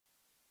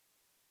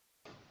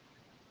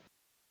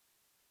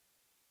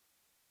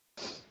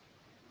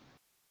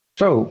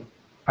So,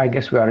 I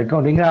guess we are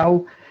recording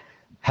now.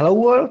 Hello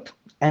world,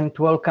 and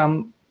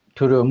welcome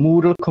to the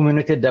Moodle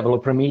Community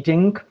Developer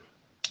Meeting.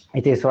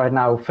 It is right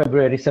now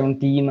February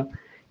 17,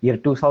 year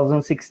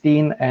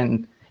 2016,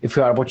 and if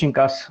you are watching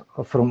us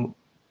from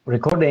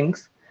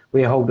recordings,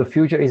 we hope the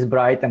future is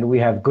bright and we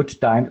have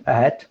good time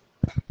ahead.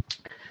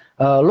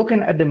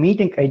 Looking at the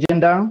meeting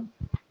agenda,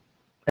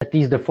 at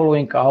least the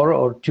following hour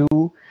or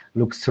two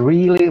looks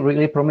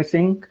really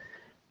promising.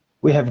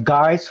 We have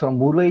guys from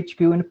Moodle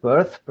HQ in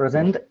Perth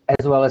present,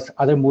 as well as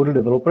other Moodle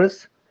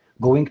developers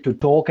going to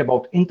talk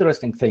about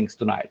interesting things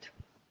tonight.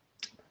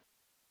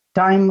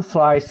 Time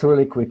flies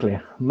really quickly.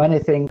 Many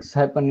things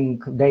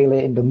happening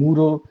daily in the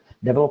Moodle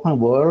development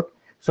world.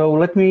 So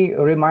let me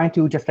remind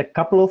you just a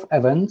couple of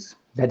events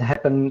that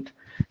happened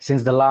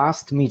since the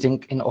last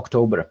meeting in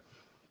October.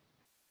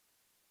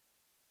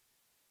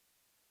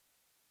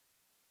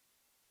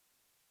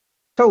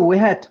 So we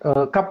had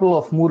a couple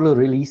of Moodle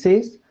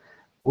releases.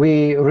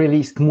 We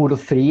released Moodle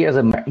 3 as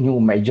a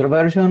new major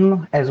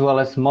version, as well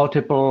as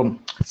multiple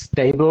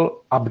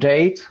stable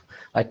updates,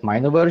 like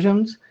minor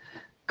versions.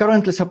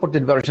 Currently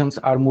supported versions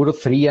are Moodle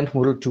 3 and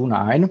Moodle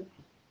 2.9,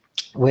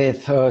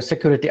 with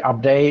security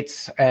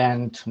updates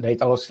and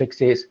data loss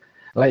fixes.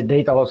 Like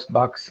data loss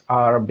bugs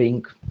are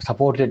being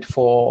supported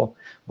for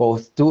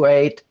both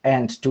 2.8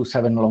 and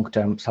 2.7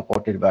 long-term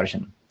supported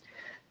version.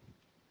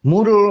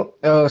 Moodle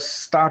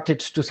started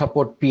to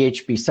support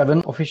PHP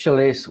 7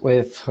 officially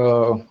with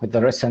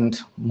the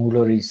recent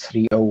Moodle release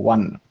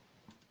 3.01.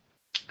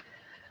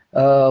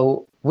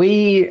 The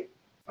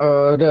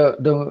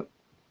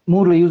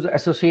Moodle User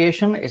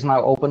Association is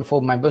now open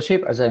for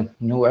membership as a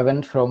new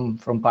event from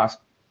past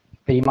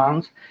 3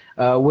 months.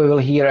 We will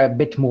hear a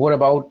bit more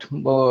about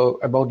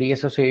the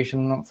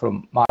association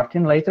from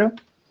Martin later.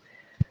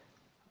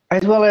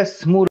 As well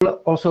as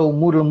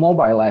Moodle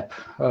mobile app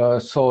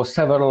saw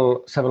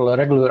several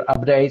regular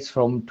updates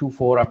from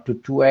 2.4 up to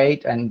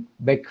 2.8, and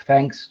big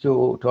thanks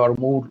to our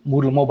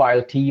Moodle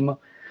mobile team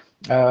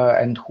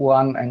and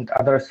Juan and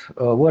others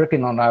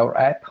working on our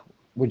app,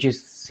 which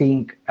is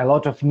seeing a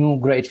lot of new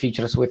great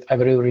features with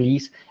every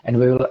release, and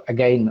we will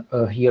again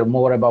hear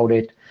more about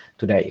it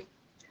today.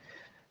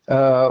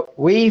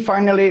 We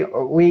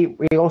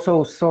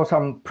also saw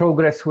some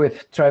progress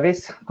with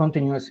Travis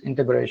continuous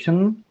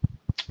integration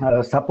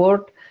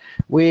support.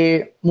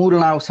 Moodle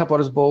now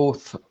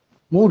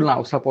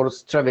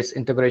supports Travis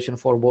integration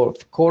for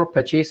both core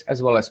patches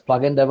as well as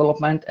plugin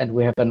development, and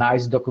we have a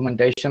nice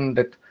documentation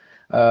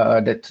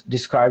that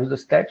describes the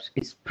steps.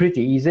 It's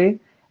pretty easy,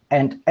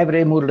 and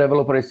every Moodle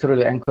developer is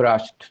really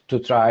encouraged to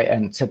try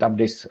and set up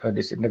this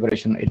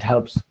integration. It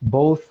helps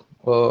both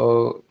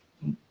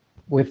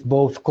with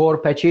both core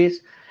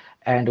patches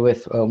and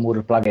with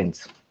Moodle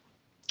plugins.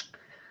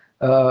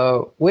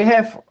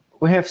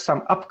 We have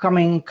some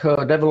upcoming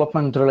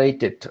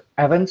development-related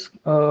events.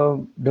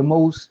 The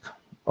most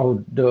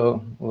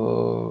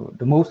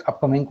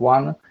upcoming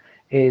one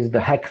is the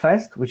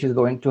Hackfest, which is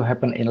going to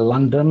happen in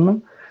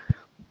London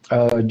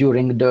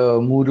during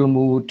the Moodle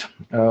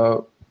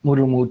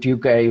Mood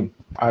UK,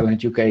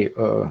 Ireland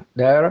UK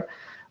there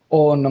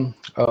on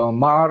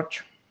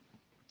March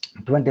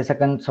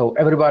 22nd. So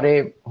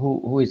everybody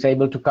who is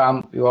able to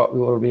come, you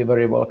will be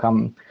very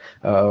welcome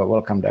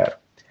there.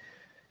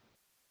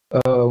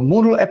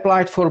 Moodle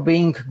applied for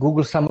being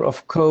Google Summer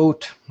of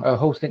Code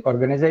hosting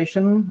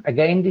organization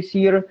again this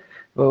year.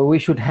 We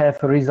should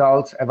have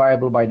results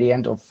available by the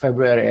end of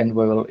February, and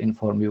we will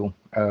inform you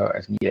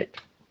as needed.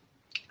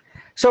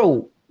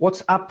 So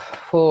what's up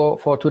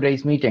for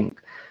today's meeting?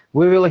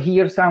 We will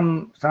hear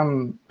some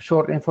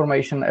short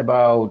information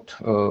about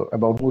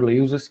Moodle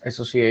Users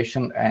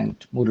Association and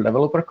Moodle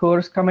Developer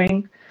Course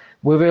coming.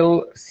 We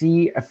will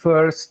see a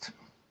first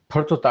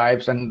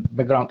prototypes and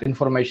background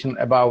information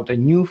about a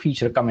new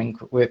feature coming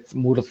with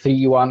Moodle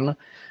 3.1,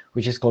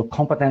 which is called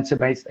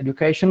competency-based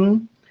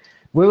education.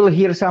 We will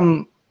hear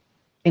some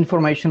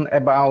information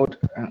about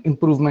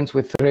improvements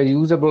with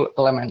reusable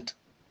element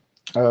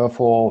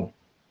for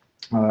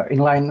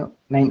inline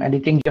name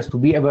editing, just to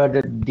be aware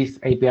that this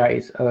API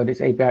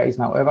is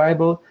now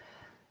available,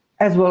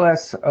 as well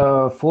as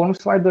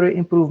forms library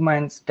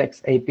improvements,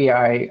 text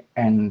API,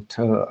 and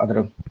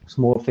other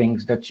small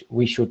things that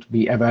we should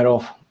be aware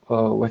of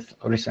with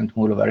recent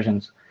Moodle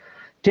versions.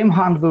 Tim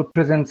Hunt will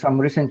present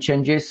some recent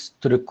changes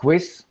to the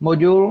quiz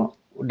module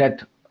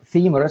that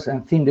themers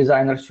and theme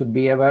designers should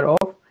be aware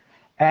of,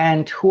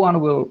 and Juan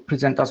will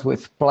present us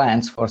with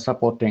plans for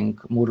supporting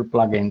Moodle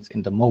plugins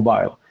in the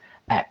mobile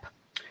app.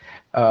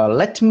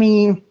 Let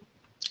me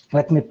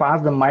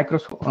pass the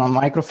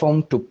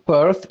microphone to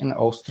Perth in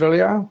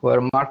Australia, where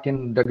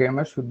Martin the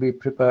Gamer should be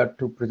prepared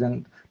to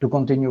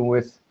continue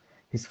with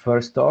his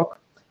first talk.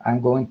 I'm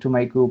going to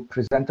make you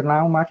presenter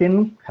now,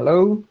 Martin.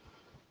 Hello.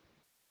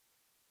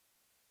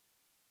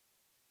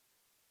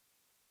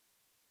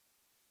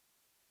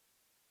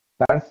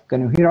 Perth,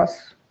 can you hear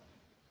us?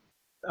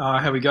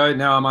 Here we go.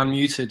 Now I'm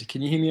unmuted.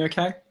 Can you hear me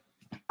okay?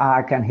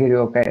 I can hear you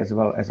okay as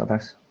well as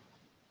others.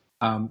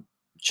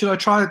 Should I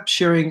try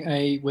sharing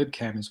a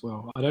webcam as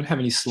well? I don't have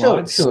any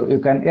slides. Sure, you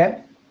can.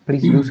 Yeah,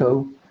 please do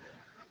so.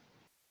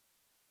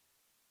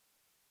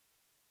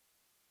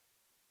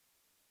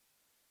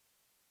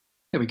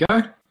 There we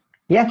go.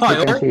 Yes, Hi,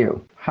 we can all. see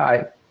you.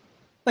 Hi.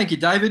 Thank you,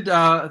 David.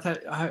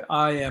 I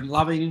am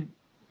loving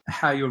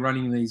how you're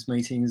running these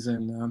meetings,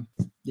 and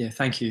yeah,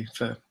 thank you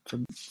for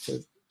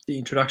the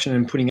introduction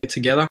and putting it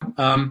together.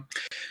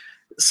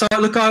 So,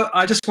 look,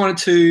 I just wanted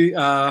to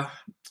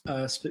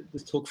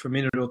talk for a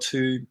minute or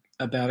two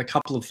about a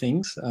couple of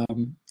things.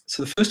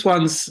 So the first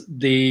one's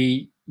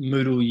the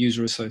Moodle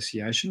User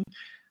Association.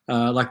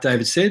 Like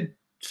David said,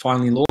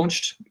 finally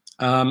launched.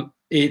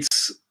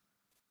 It's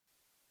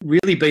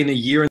really been a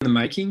year in the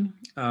making.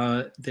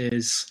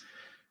 There's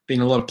been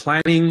a lot of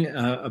planning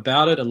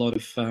about it, a lot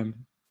of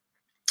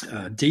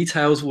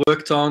details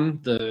worked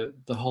on, the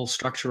whole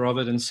structure of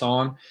it and so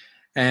on.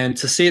 And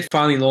to see it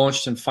finally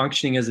launched and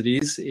functioning as it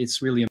is,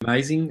 it's really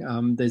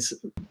amazing. There's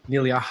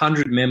nearly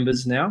 100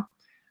 members now,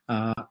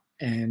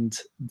 and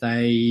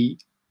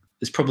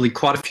there's probably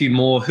quite a few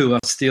more who are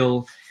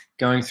still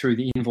going through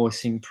the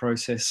invoicing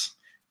process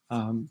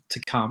to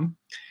come.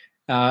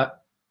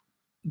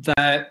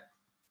 The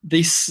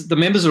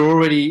members are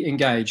already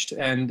engaged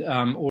and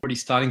already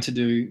starting to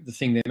do the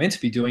thing they're meant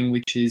to be doing,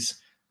 which is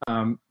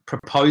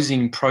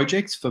proposing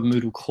projects for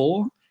Moodle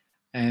Core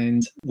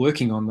and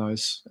working on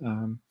those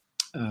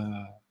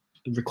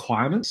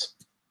requirements.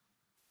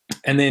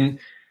 And then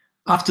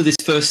after this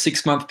first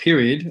 6-month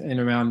period, in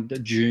around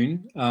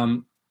June,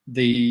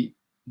 the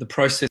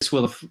process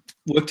will have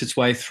worked its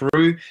way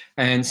through,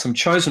 and some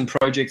chosen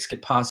projects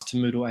get passed to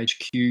Moodle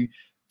HQ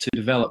to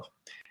develop.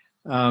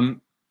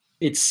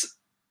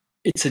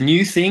 It's a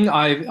new thing.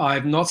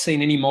 I've not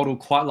seen any model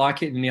quite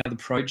like it in any other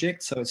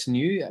project, so it's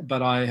new,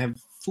 but I have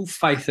full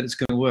faith that it's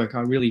going to work. I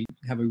really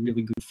have a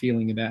really good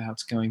feeling about how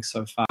it's going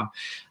so far.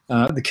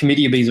 The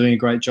committee have been doing a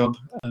great job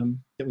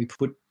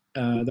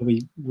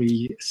that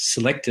we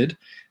selected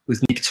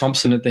with Nick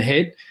Thompson at the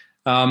head.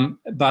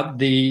 But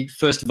the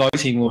first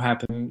voting will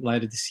happen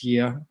later this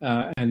year,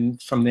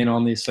 and from then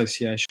on, the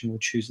association will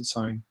choose its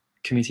own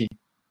committee.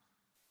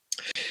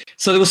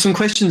 So there were some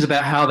questions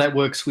about how that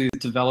works with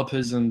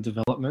developers and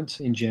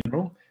development in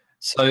general.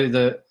 So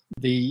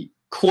the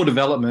core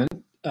development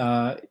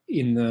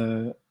in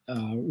the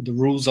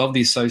rules of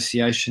the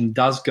association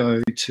does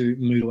go to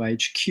Moodle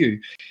HQ.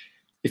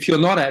 If you're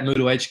not at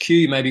Moodle HQ,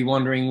 you may be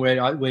wondering where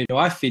do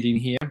I fit in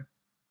here.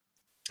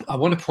 I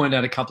want to point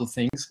out a couple of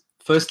things.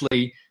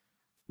 Firstly,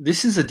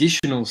 this is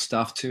additional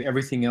stuff to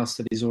everything else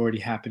that is already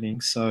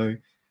happening. So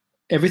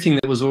everything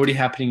that was already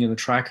happening in the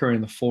tracker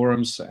and the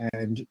forums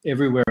and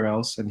everywhere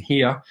else and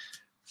here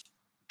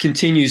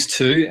continues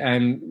to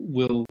and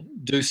will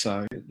do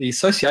so. The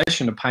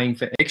association are paying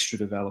for extra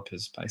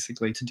developers,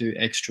 basically, to do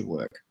extra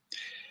work.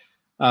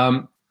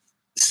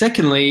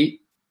 Secondly,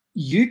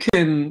 you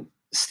can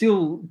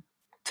still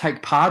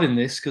take part in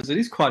this because it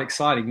is quite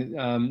exciting.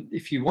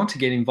 If you want to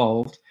get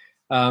involved,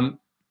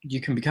 you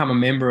can become a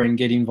member and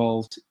get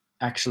involved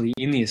actually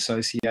in the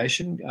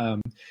association.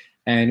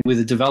 And with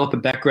a developer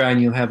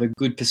background, you'll have a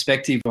good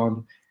perspective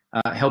on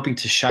helping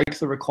to shape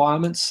the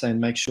requirements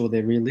and make sure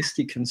they're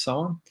realistic and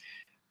so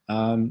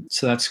on.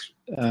 So that's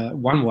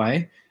one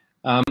way.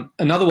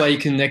 Another way you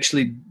can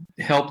actually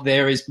help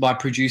there is by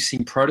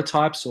producing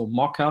prototypes or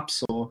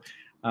mock-ups or,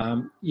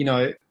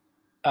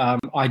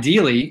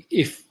 ideally,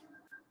 if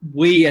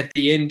we at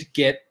the end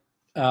get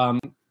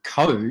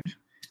code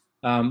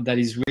that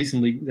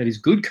is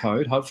good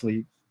code,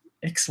 hopefully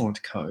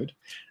excellent code,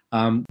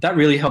 that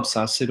really helps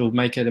us. It'll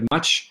make it a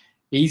much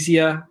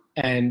easier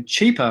and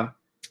cheaper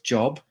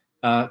job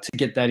to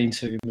get that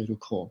into Moodle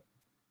Core.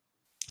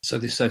 So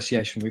the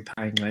association will be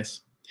paying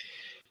less.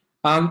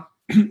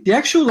 The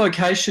actual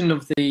location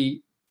of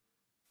the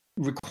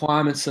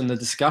requirements and the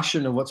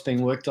discussion of what's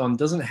being worked on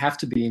doesn't have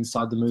to be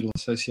inside the Moodle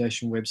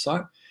Association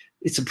website.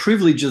 It's a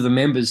privilege of the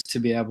members to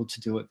be able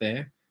to do it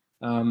there.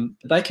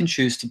 They can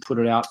choose to put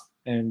it out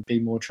and be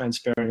more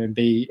transparent and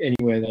be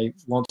anywhere they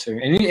want to.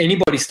 And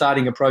anybody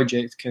starting a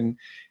project can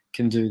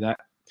do that.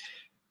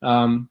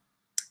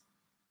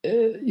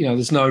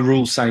 There's no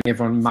rule saying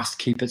everyone must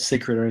keep it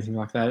secret or anything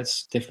like that.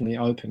 It's definitely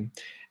open.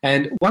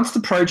 And once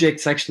the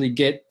projects actually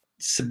get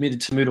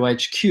submitted to Moodle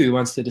HQ,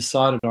 once they're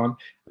decided on,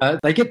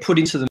 they get put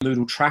into the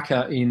Moodle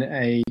tracker in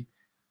a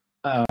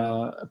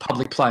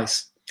public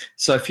place.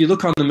 So if you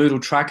look on the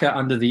Moodle tracker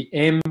under the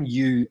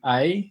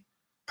MUA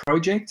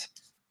project,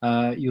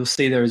 you'll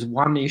see there is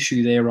one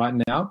issue there right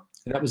now.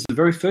 And that was the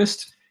very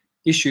first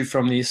issue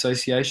from the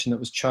association that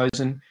was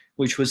chosen,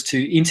 which was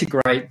to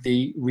integrate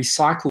the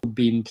recycle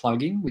bin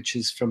plugin, which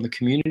is from the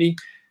community.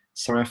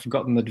 Sorry, I've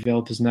forgotten the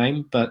developer's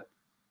name, but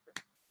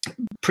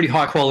pretty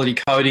high quality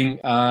coding,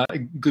 a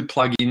good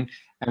plugin,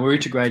 and we're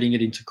integrating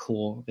it into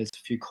Core. There's a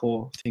few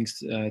Core things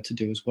to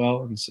do as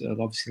well, and so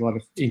obviously a lot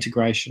of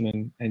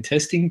integration and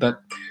testing,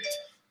 but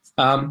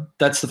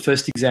that's the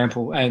first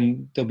example,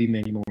 and there'll be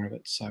many more of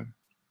it. So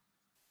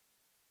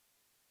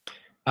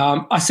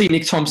I see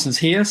Nick Thompson's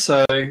here,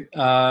 so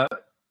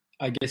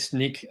I guess,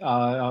 Nick, you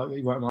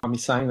won't mind me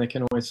saying, they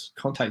can always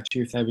contact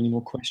you if they have any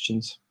more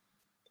questions.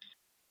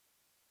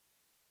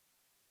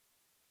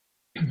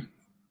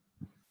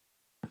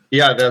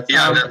 Yeah, that's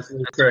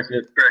correct.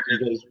 If you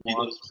guys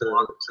want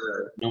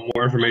to know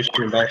more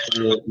information about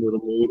the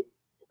Moodle,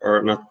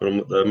 or not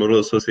the Moodle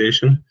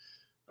Association,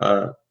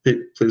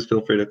 please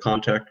feel free to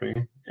contact me,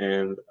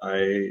 and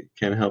I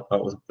can help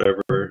out with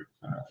whatever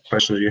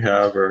questions you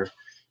have or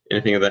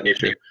anything of that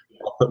nature.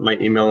 I'll put my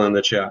email in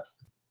the chat.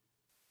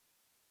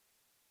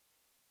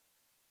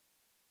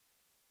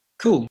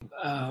 Cool.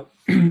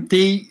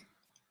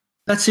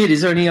 That's it.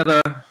 Is there any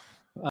other?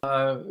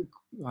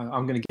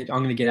 I'm going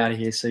to get out of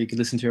here so you can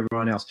listen to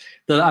everyone else.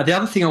 The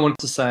other thing I wanted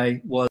to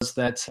say was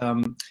that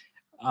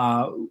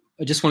I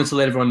just wanted to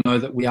let everyone know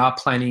that we are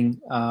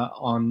planning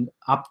on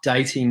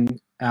updating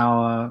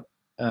our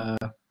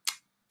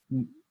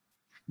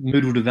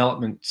Moodle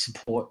development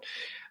support.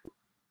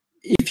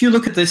 If you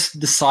look at the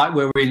site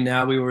where we're in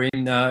now, we were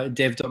in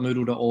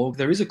dev.moodle.org.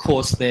 There is a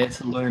course there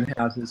to learn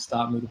how to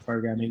start Moodle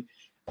programming.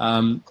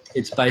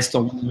 It's based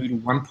on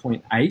Moodle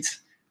 1.8,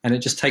 and it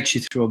just takes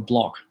you through a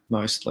block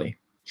mostly.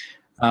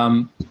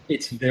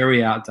 It's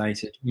very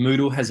outdated.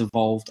 Moodle has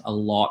evolved a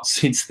lot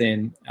since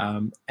then,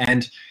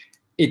 and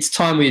it's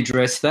time we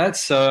address that.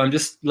 So I'm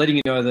just letting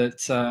you know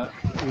that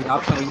we are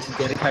planning to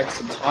dedicate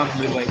some time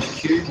to Moodle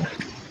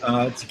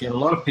HQ to get a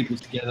lot of people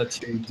together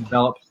to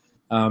develop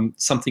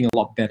something a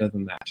lot better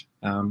than that.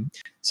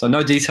 So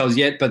no details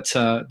yet, but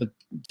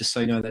just so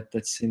you know that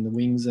that's in the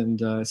wings,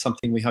 and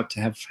something we hope to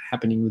have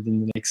happening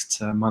within the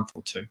next month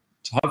or two.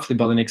 So hopefully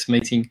by the next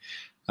meeting,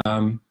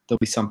 there'll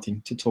be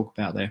something to talk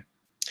about there.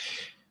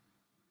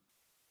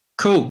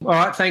 Cool. All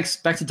right, thanks.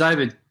 Back to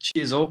David.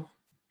 Cheers all.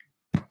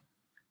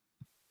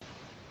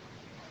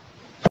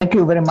 Thank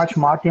you very much,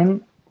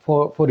 Martin,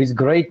 for these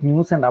great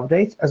news and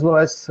updates, as well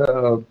as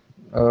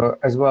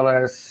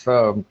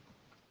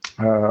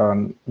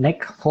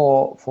Nick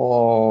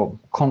for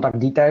contact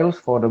details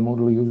for the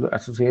Moodle User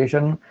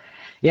Association.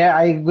 Yeah,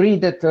 I agree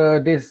that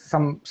there's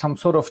some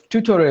sort of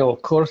tutorial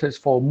courses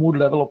for Moodle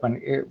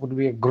development. It would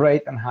be a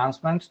great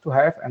enhancement to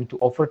have and to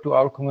offer to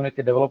our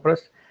community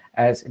developers,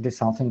 as it is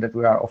something that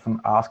we are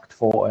often asked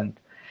for, and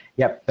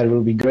yeah, there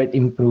will be great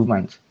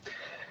improvements.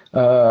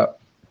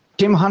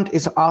 Tim Hunt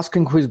is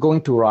asking who is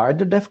going to write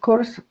the dev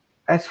course.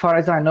 As far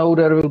as I know,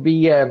 there will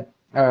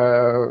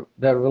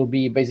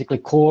be basically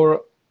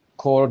core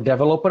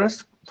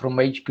developers from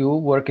HQ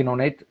working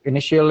on it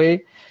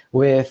initially,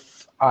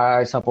 with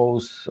I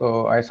suppose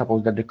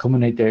that the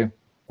community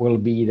will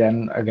be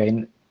then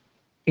again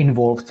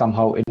involved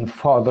somehow in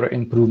further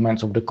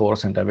improvements of the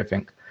course and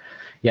everything.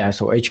 Yeah,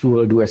 so HQ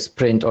will do a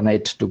sprint on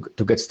it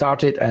to get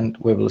started, and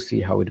we will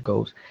see how it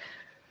goes.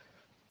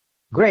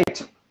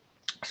 Great.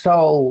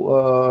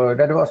 So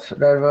there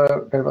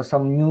was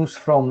some news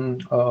from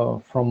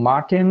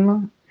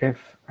Martin. If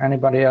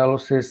anybody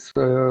else is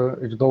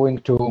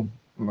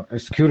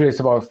curious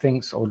about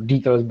things or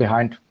details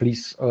behind,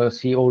 please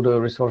see all the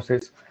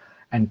resources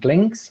and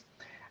links.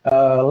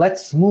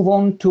 Let's move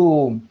on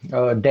to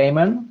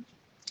Damon,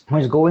 who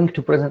is going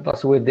to present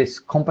us with this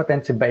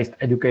competency-based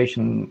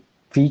education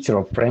feature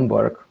or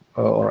framework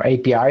or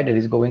API that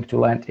is going to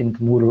land into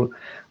Moodle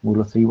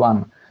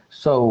 3.1.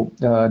 So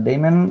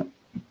Damon,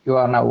 you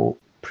are now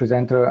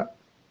presenter.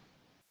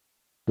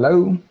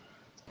 Hello.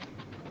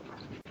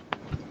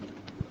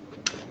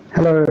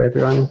 Hello,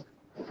 everyone.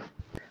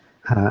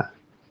 Hope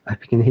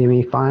you can hear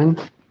me fine.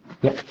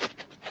 Yep.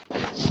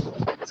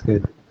 That's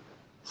good.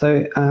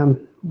 So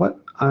what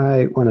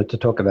I wanted to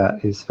talk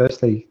about is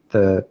firstly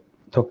to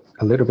talk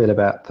a little bit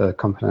about the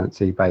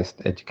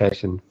competency-based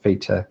education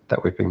feature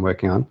that we've been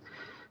working on.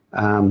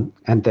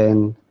 And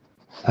then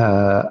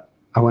I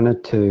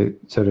wanted to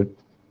sort of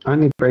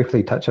only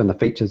briefly touch on the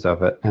features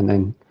of it, and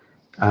then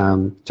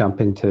jump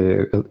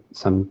into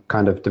some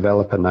kind of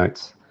developer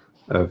notes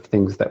of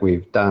things that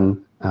we've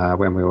done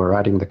when we were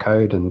writing the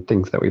code and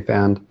things that we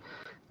found,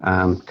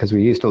 because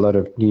we used a lot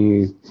of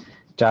new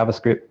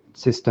JavaScript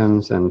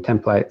systems and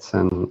templates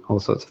and all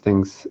sorts of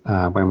things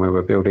when we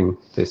were building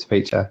this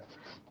feature,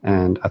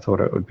 and I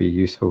thought it would be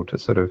useful to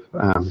sort of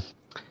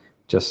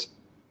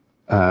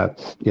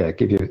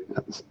give you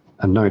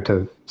a note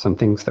of some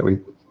things that we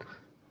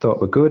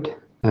thought were good,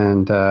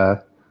 and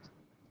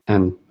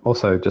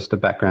also just a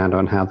background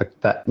on how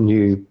that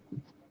new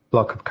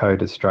block of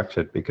code is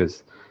structured,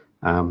 because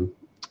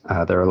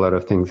there are a lot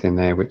of things in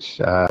there which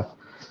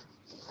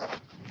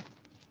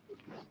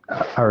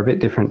are a bit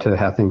different to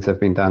how things have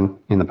been done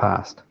in the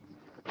past.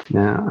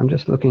 Now, I'm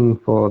just looking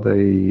for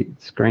the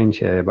screen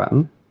share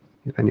button,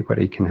 if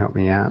anybody can help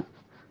me out.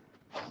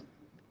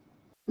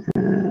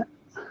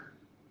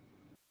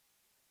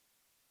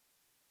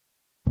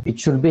 It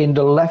should be in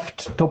the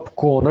left top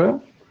corner.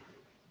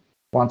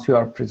 Once you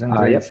are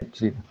presenting, Yep. you should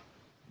see.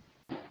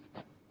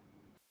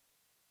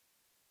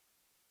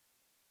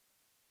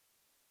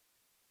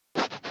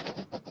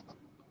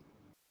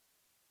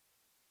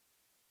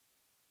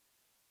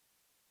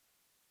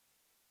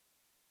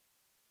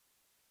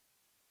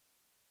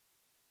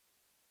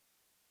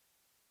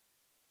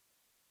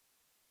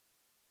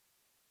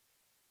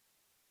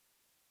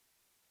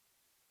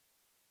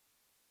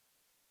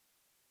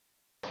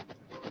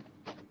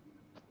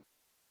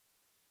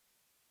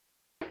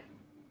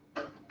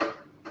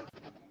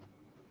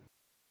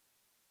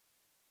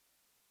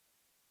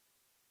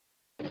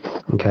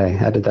 Okay,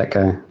 how did that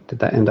go? Did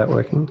that end up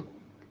working?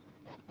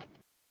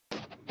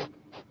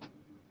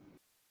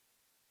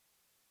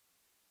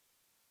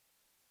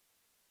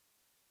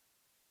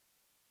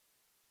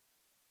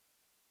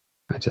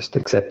 I just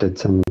accepted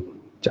some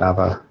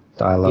Java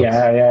dialogues.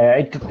 Yeah.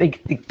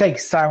 It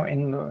takes time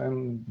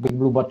in Big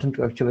Blue Button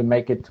to actually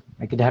make it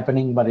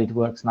happening, but it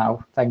works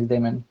now. Thanks,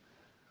 Damon.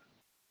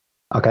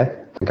 Okay,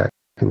 I think I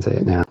can see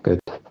it now. Good.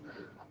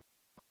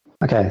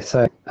 Okay,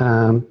 so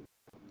what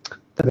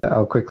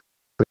I'll quickly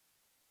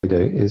do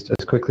is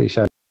just quickly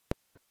show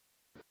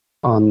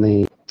on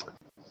the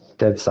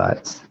dev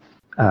sites.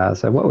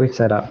 So what we've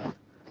set up,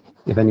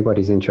 if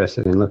anybody's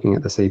interested in looking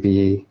at the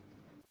CBE,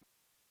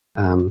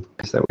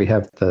 is that we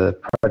have the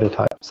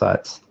prototype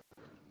sites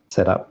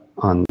set up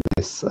on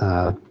this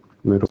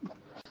Moodle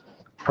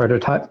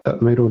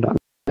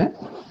prototype.moodle.net.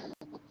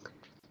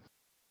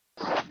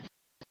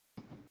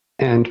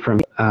 And from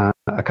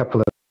a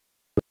couple of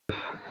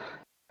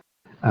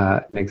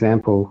an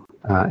example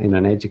in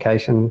an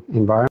education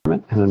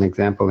environment and an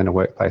example in a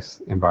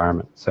workplace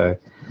environment. So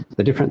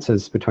the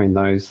differences between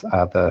those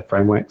are the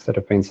frameworks that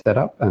have been set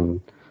up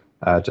and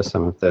just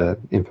some of the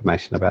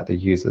information about the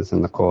users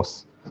and the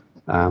course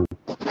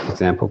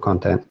example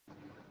content.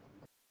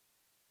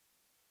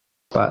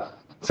 But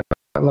so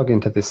I log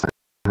into this.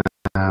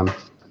 I've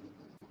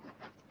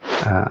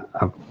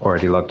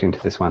already logged into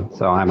this one,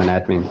 so I'm an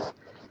admin.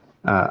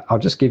 I'll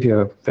just give you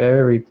a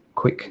very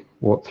quick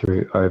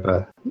walkthrough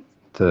over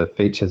the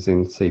features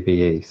in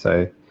CBE.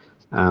 So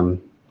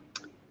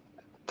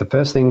the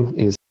first thing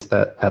is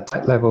that at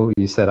that level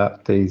you set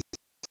up these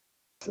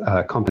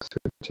competence,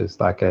 which is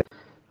like a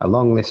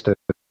long list of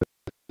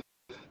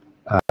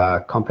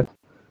competence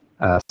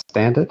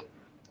standard,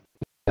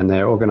 and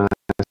they're organized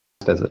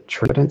as a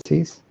tree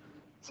competencies.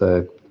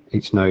 So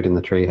each node in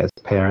the tree has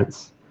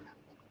parents,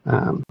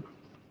 and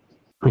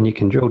you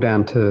can drill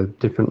down to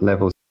different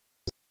levels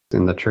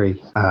in the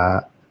tree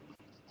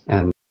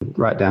and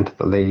right down to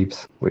the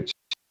leaves, which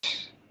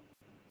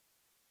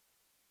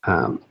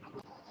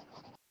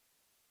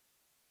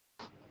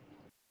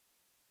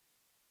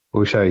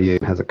we'll show you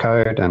has a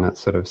code, and it's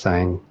sort of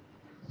saying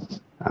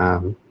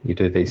you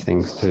do these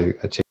things to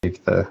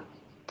achieve the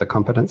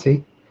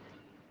competency.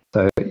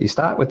 So you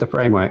start with the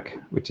framework,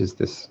 which is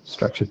this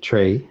structured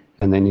tree,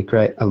 and then you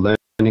create a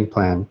learning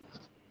plan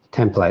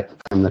template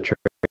from the tree.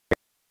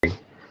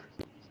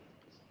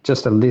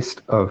 Just a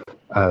list of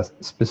a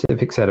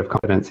specific set of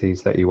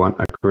competencies that you want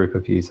a group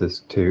of users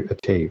to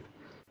achieve.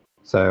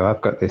 So I've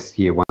got this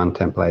year 1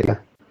 template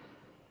here,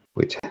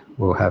 which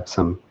will have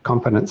some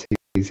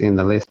competencies in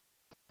the list.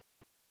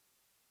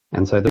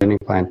 And so the learning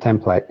plan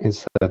template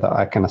is so that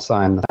I can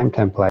assign the same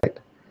template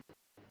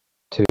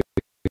to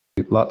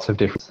lots of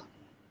different.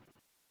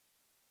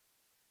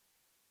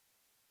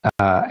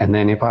 And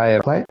then if I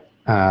apply,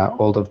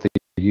 all of the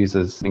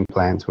users' learning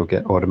plans will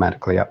get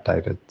automatically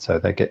updated. So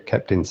they get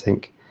kept in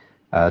sync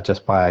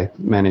just by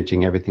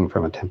managing everything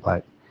from a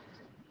template.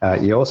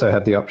 You also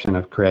have the option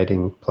of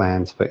creating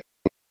plans for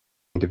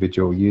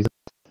individual users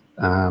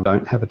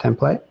don't have a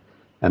template,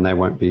 and they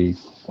won't be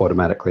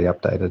automatically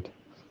updated.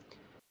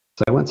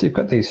 So once you've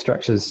got these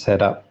structures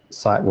set up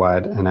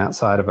site-wide and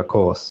outside of a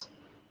course,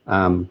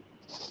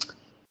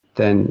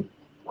 then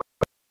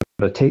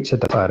a teacher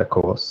decide a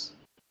course,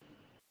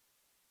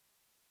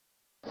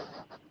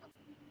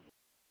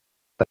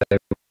 they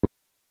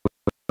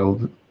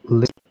will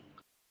list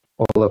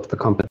all of the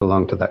competencies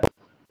belong to that.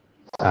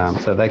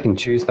 So they can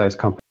choose those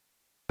competencies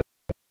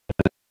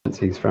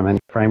from any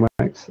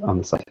frameworks on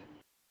the site.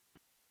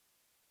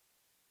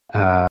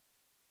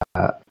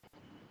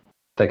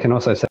 They can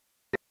also set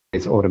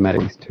these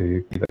automatic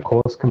to either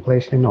course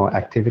completion or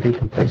activity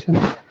completion.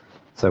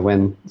 So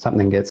when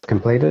something gets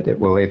completed, it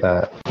will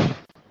either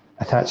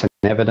attach an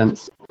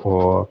evidence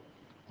or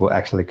will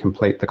actually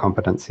complete the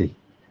competency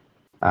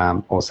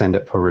or send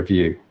it for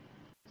review.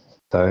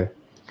 So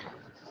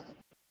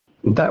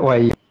that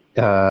way,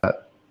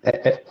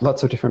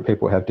 lots of different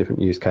people have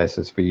different use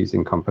cases for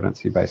using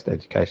competency-based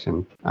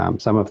education.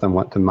 Some of them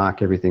want to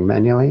mark everything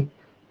manually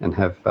and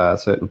have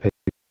certain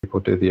people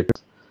do the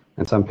approach,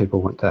 and some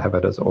people want to have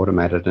it as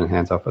automated and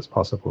hands-off as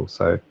possible.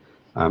 So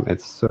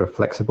it's sort of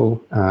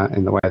flexible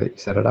in the way that you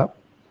set it up.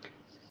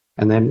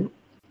 And then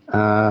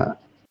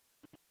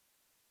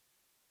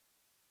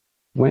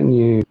when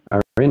you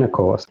are in a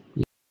course,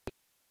 you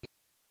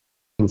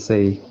can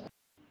see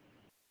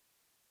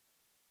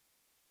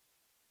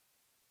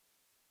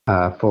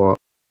for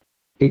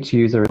each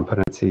user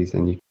competencies,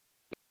 and you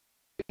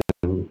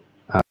can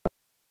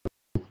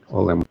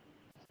all in.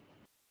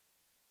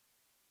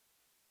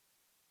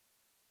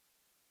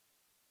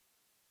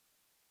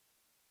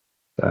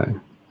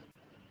 So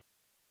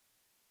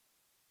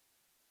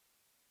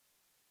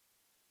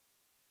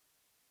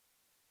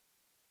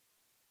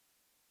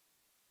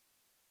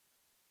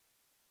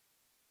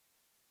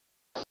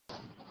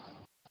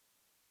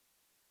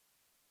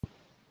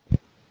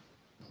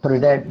Sorry,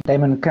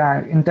 Damon, can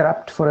I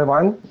interrupt for a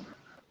while?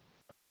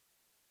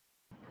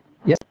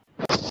 Yes.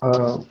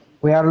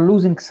 We are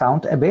losing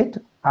sound a bit.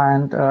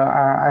 And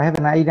I have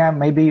an idea.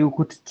 Maybe you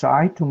could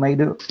try to make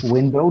the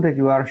window that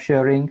you are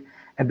sharing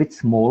a bit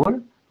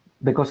smaller,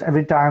 because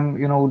every time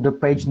the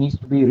page needs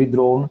to be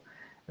redrawn,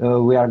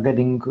 we are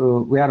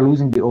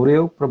losing the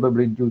audio,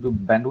 probably due to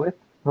bandwidth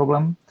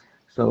problem.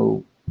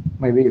 So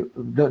maybe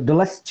the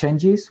less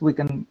changes we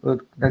can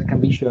that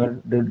can be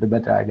shared, the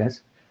better, I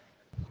guess.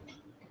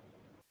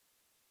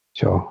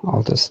 Sure,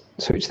 I'll just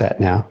switch that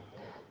now.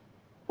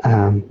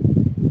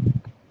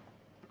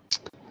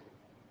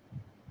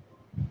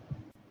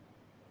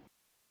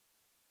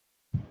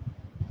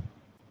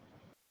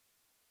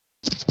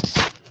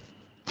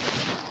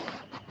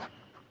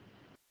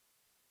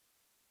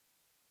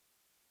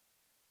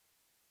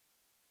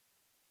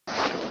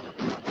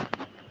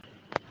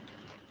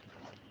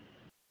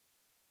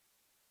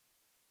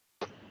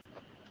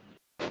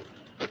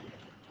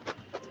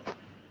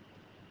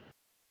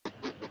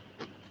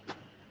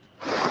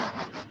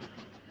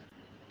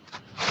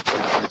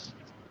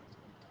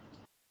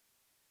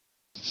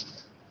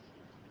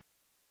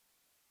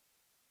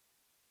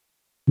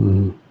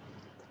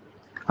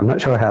 I'm not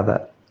sure how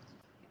that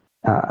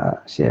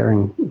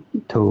sharing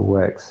tool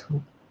works.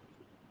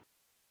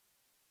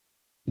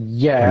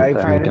 Yeah, if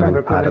I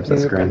remember correctly,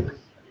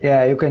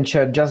 you can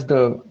share just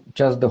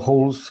the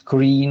whole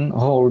screen,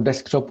 whole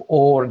desktop,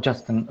 or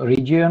just a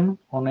region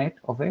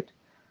of it,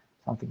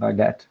 something like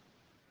that.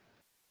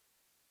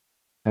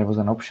 There was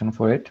an option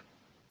for it.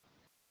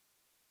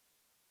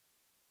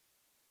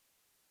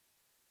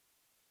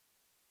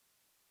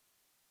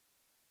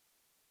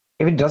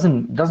 If it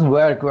doesn't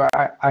work,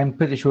 I'm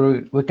pretty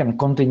sure we can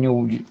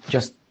continue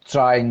just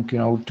trying,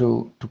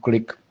 to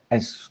click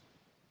as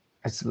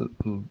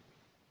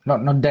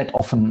not that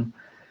often,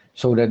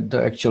 so that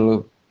the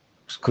actual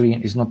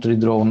screen is not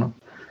redrawn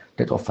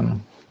that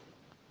often.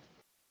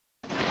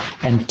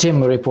 And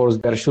Tim reports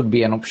there should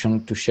be an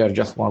option to share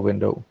just one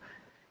window.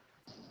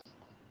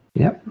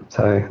 Yep.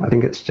 So I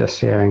think it's just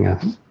sharing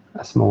a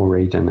small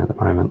region at the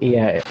moment.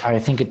 Yeah, I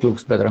think it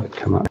looks better.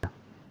 Come up.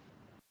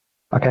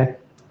 Okay.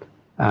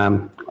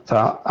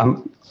 So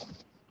I'm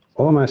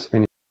almost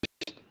finished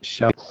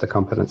showing the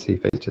competency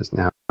features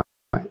now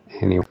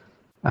anyway.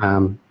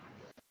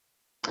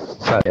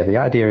 So yeah, the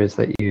idea is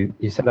that you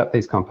set up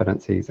these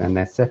competencies and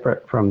they're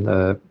separate from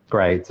the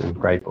grades and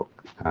gradebook,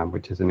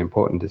 which is an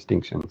important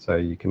distinction. So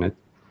you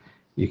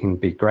can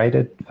be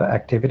graded for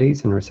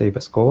activities and receive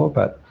a score,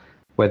 but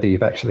whether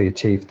you've actually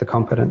achieved the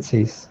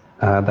competencies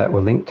that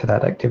were linked to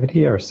that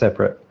activity are a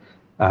separate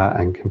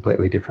and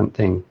completely different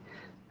thing.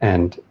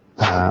 And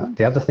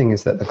the other thing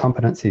is that the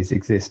competencies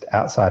exist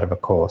outside of a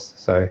course.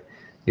 So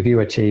if you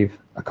achieve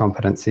a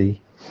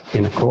competency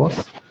in a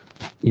course,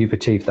 you've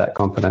achieved that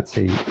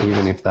competency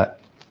even if that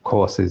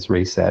course is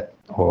reset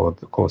or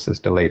the course is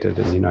deleted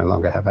and you no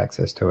longer have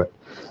access to it.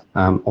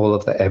 All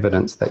of the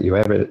evidence that you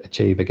ever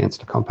achieve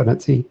against a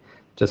competency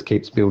just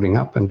keeps building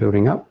up,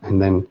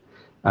 and then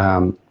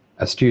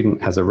a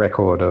student has a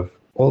record of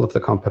all of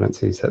the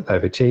competencies that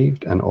they've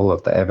achieved and all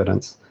of the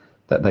evidence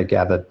that they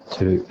gathered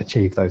to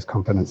achieve those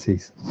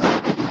competencies.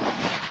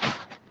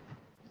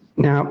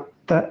 Now,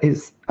 that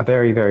is a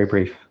very, very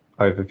brief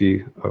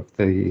overview of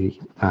the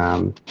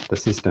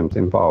systems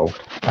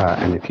involved.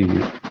 And if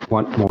you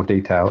want more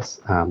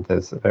details,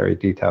 there's a very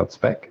detailed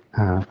spec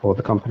for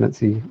the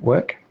competency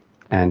work,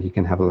 and you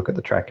can have a look at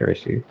the tracker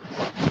issue.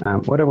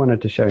 What I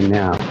wanted to show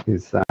now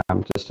is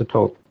just to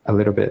talk a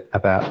little bit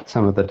about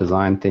some of the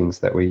design things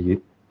that we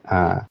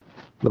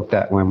looked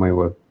at when we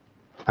were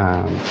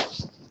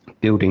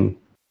building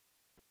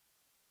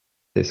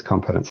this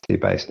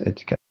competency-based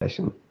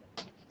education.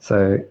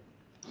 So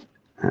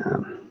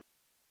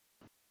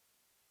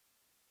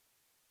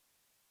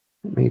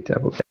let me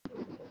double check.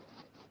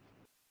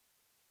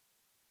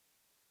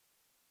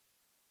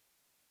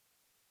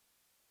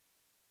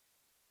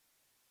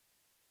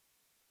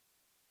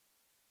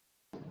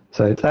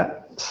 So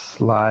that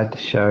slide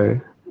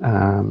show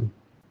on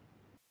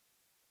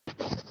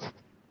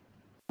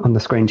the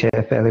screen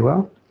share fairly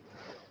well.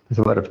 There's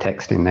a lot of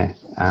text in there,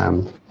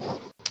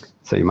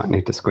 so you might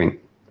need to squint.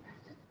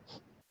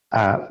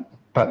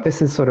 But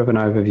this is sort of an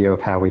overview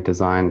of how we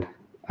designed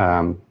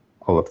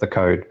all of the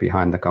code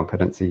behind the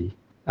competency,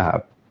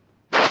 the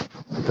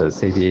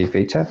CVE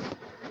feature.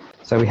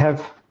 So we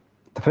have,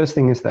 the first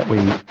thing is that we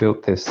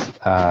built this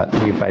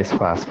new base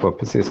class for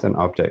persistent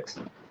objects,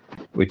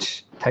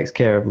 which takes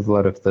care of a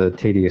lot of the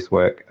tedious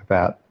work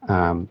about,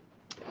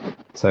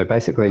 so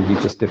basically you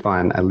just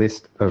define a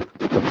list of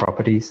the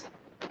properties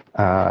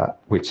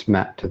which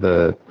map to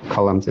the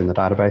columns in the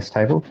database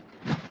table,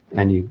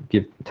 and you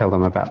tell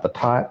them about the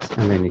types,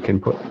 and then you can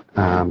put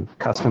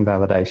custom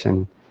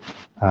validation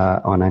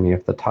on any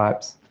of the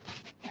types,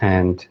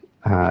 and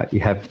you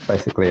have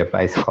basically a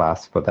base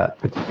class for that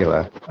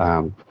particular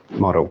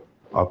model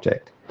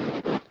object.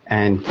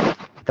 And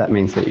that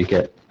means that you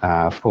get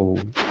full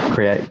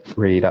create,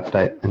 read,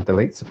 update, and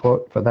delete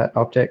support for that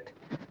object,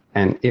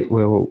 and it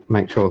will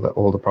make sure that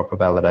all the proper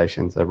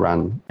validations are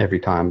run every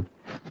time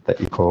that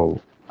you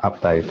call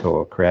update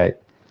or create,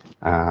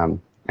 and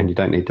you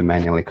don't need to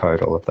manually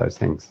code all of those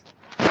things.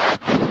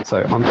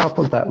 So on top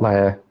of that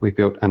layer, we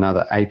built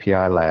another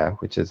API layer,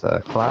 which is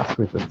a class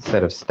with a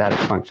set of static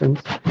functions.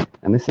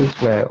 And this is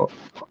where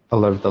a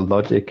lot of the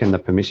logic and the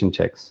permission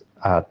checks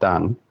are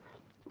done.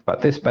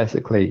 But this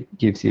basically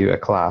gives you a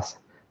class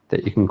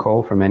that you can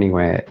call from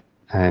anywhere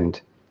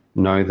and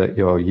know that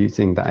you're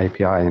using the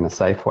API in a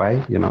safe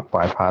way. You're not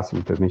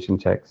bypassing permission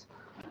checks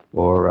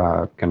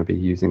or going to be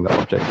using the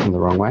object in the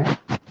wrong way.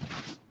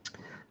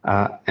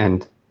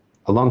 And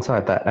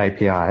alongside that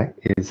API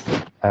is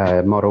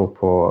a model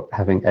for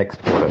having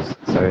exporters.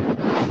 So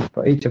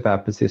for each of our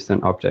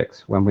persistent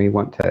objects, when we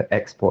want to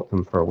export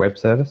them for a web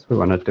service, we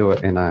want to do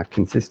it in a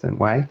consistent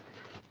way.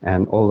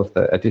 And all of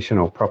the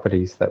additional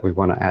properties that we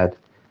want to add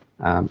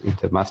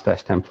into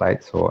Mustache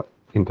templates or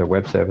into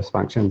web service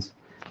functions,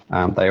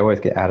 they always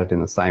get added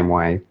in the same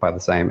way by the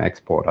same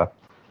exporter.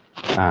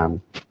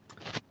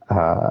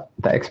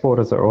 The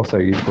exporters are also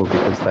useful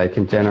because they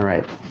can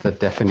generate the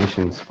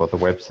definitions for the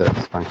web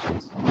service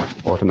functions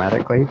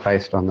automatically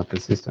based on the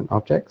persistent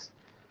objects.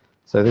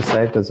 So this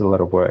saved us a lot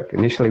of work.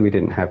 Initially, we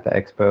didn't have the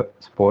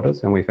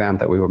exporters, and we found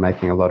that we were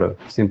making a lot of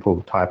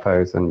simple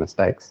typos and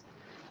mistakes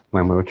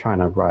when we were trying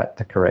to write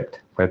the correct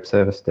web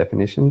service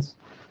definitions.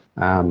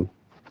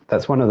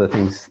 That's one of the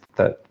things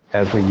that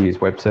as we use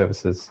web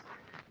services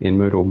in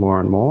Moodle more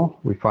and more,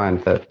 we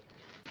find that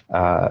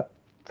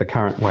the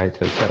current way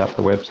to set up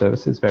the web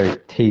service is very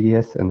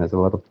tedious, and there's a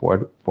lot of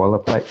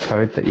boilerplate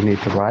code that you need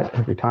to write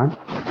every time.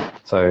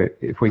 So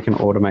if we can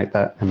automate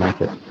that and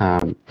make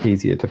it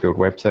easier to build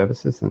web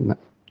services, then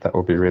that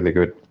will be really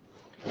good.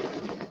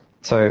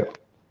 So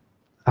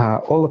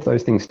all of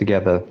those things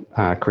together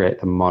create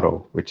the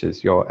model, which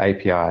is your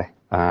API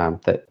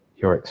that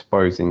you're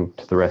exposing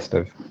to the rest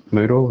of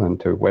Moodle and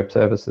to web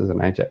services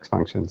and Ajax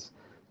functions.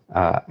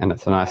 And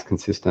it's a nice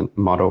consistent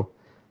model.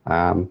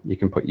 You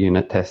can put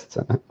unit tests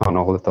on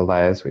all of the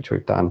layers, which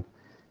we've done,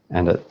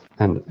 and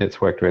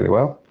it's worked really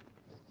well.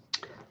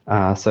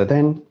 So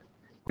then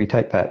we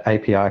take that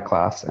API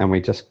class and we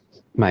just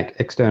make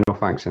external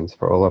functions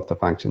for all of the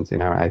functions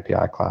in our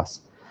API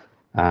class.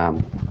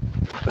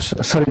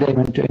 Sorry,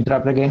 David, to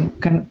interrupt again.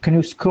 Can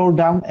you scroll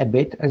down a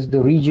bit as the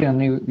region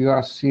you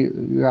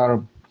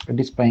are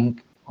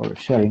displaying or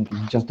sharing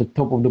is just the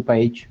top of the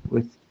page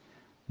with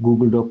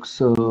Google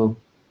Docs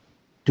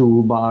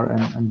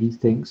toolbar and these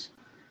things.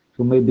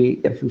 So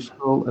maybe if you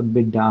scroll a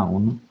bit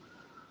down.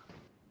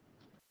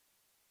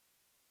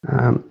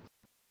 I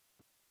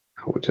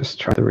will just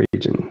try the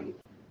region.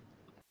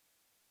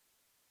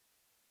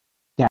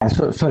 Yeah,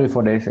 so sorry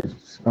for this.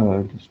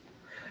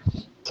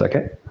 It's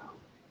okay.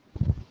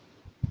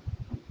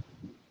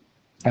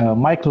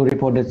 Michael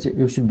reported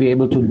you should be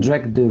able to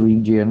drag the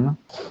region.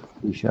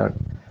 Sure.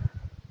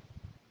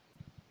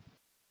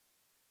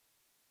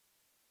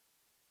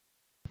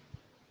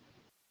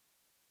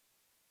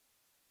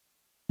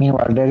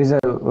 Meanwhile,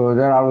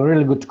 there are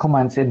really good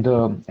comments in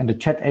the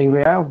chat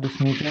area of this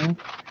meeting.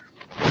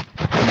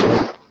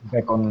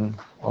 Back on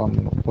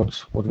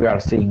what we are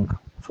seeing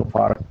so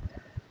far.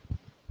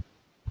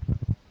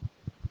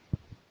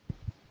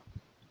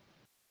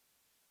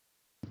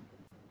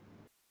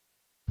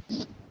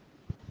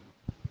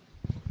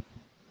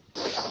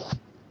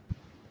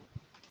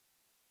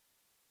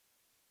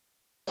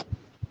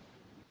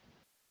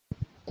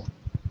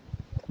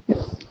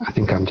 I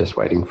think I'm just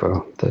waiting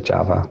for the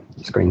Java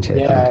screen share.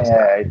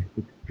 Yeah,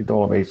 it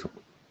always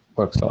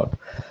works out.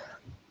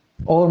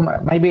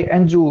 Or maybe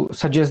Andrew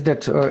suggests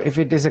that if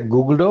it is a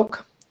Google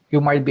Doc,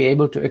 you might be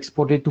able to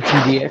export it to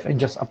PDF and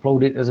just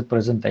upload it as a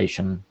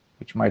presentation,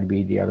 which might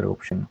be the other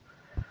option.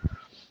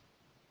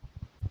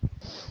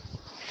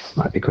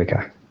 Might be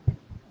quicker.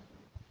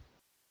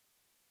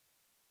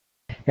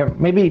 Yeah,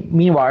 maybe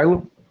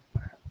meanwhile,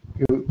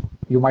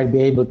 you might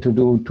be able to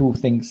do two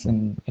things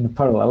in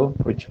parallel,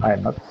 which I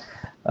am not.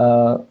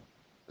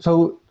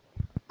 So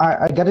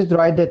I got it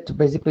right that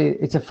basically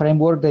it's a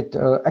framework that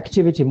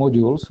activity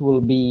modules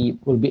will be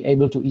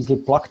able to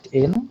easily plugged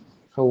in.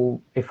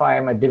 So if I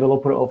am a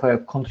developer of a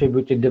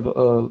contributed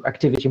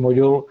activity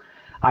module,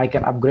 I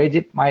can upgrade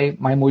it, my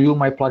module,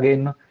 my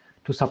plugin,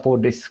 to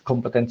support this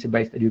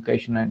competency-based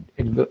education, and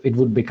it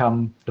would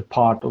become the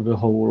part of the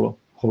whole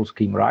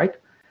scheme, right?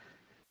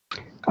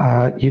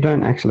 You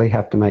don't actually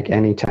have to make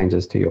any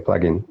changes to your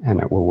plugin,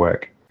 and it will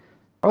work.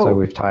 Oh. So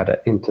we've tied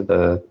it into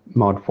the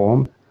mod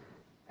form,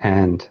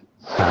 and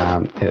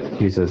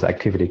it uses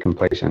activity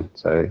completion.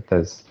 So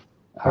there's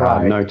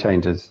no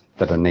changes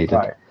that are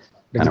needed,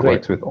 and it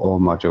works with all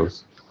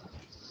modules.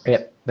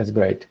 Yeah, that's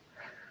great.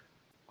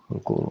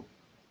 Cool.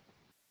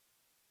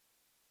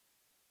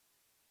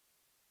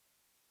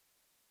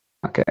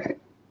 Okay.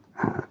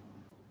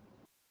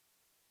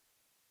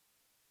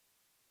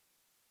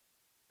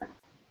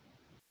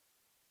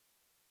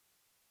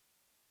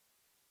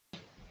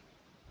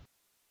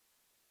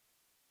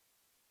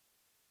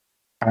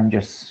 I'm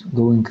just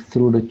going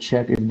through the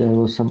chat if there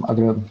was some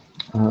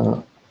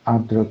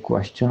other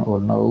question or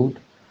note.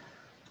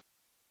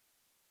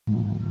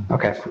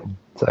 Okay,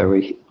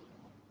 so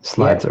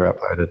slides are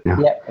uploaded now.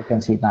 Yeah, I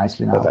can see it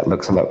nicely now. So that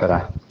looks a lot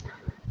better.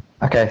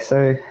 Okay,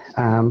 so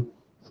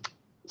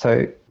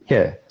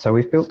Yeah, so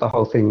we've built the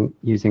whole thing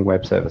using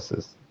web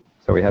services.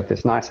 So we have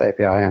this nice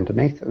API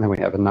underneath, and then we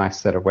have a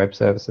nice set of web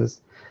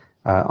services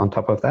on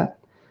top of that.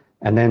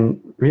 And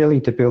then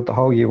really to build the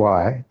whole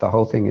UI, the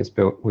whole thing is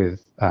built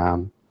with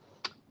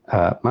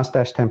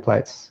Mustache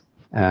templates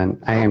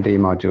and AMD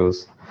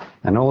modules,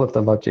 and all of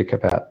the logic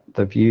about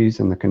the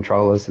views and the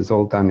controllers is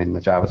all done in the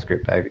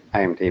JavaScript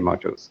AMD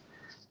modules.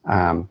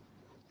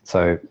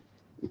 So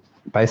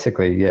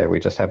basically, yeah, we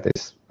just have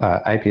this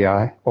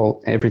API,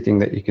 everything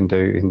that you can do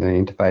in the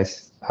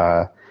interface,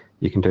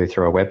 you can do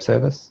through a web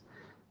service.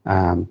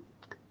 And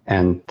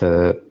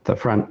the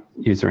front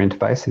user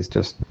interface is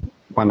just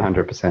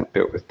 100%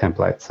 built with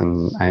templates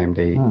and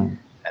AMD and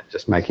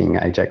just making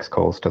AJAX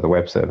calls to the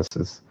web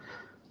services.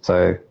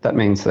 So that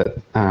means that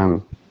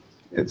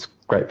it's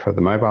great for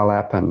the mobile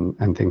app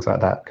and things like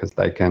that, because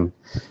they can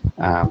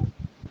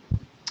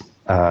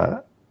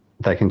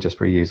just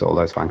reuse all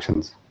those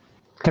functions.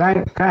 Can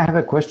I have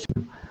a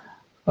question?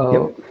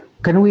 Yep.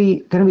 Can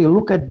we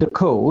look at the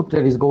code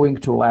that is going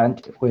to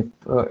land with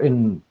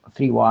in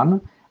 3.1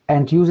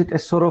 and use it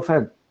as sort of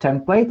a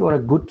template or a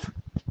good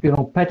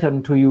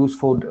pattern to use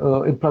for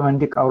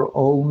implementing our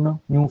own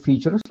new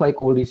features,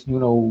 like all these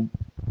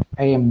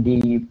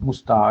AMD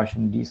Mustache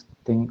and these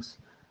things?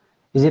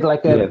 Is it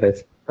like a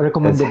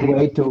recommended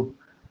way to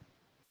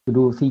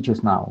do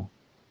features now?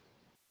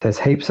 There's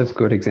heaps of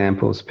good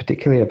examples,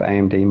 particularly of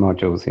AMD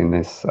modules in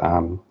this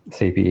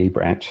CVE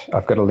branch.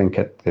 I've got a link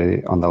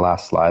on the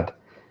last slide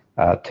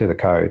to the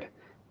code.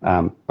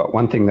 But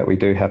one thing that we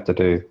do have to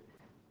do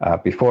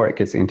before it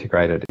gets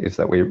integrated is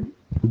that we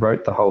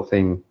wrote the whole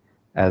thing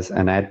as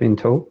an admin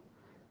tool.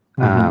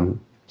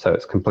 So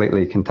it's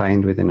completely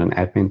contained within an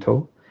admin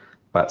tool.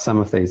 But some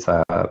of these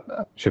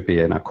should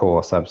be in a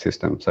core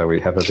subsystem. So we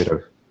have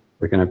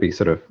we're going to be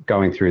sort of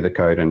going through the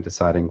code and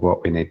deciding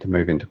what we need to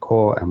move into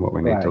core and what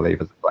we need to leave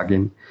as a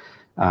plugin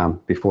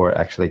before it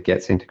actually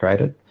gets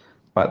integrated.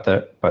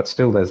 But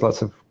still, there's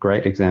lots of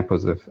great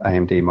examples of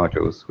AMD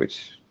modules,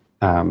 which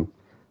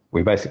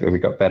we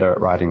got better at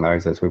writing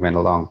those as we went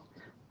along.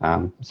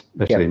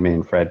 Especially me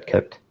and Fred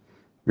kept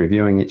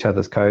reviewing each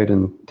other's code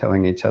and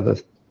telling each other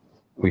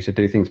we should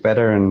do things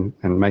better and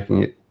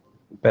making it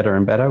better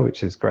and better,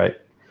 which is great.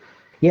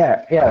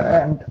 Yeah,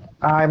 and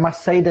I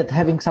must say that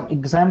having some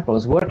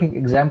examples, working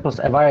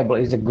examples available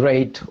is a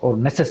great or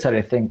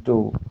necessary thing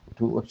to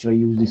actually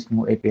use this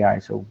new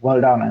API. So well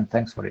done and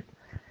thanks for it.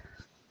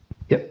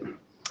 Yep.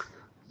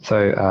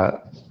 So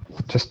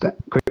just to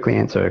quickly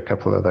answer a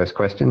couple of those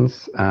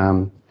questions.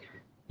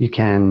 You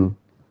can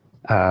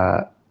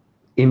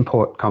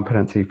import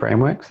competency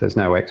frameworks. There's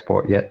no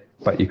export yet,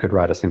 but you could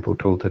write a simple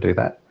tool to do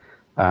that.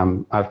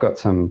 I've got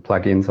some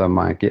plugins on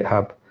my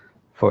GitHub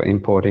for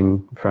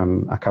importing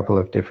from a couple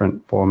of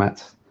different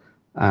formats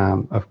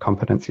of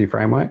competency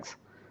frameworks.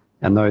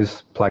 And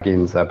those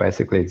plugins are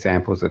basically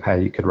examples of how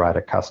you could write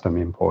a custom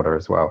importer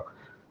as well,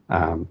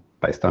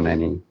 based on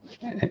any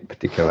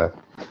particular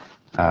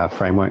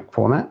framework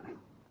format.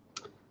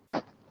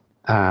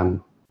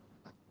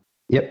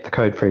 Yep, the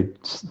code-free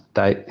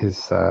date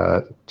is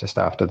just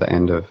after the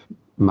end of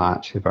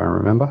March, if I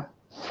remember.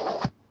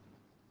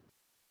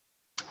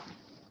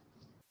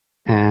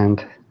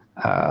 And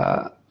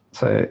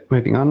so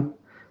moving on.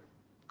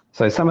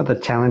 So some of the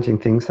challenging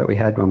things that we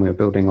had when we were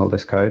building all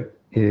this code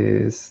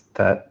is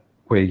that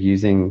we're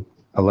using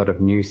a lot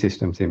of new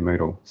systems in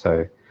Moodle.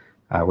 So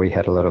we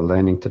had a lot of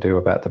learning to do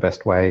about the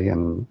best way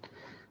and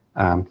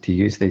to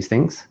use these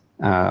things,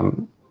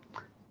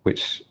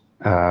 which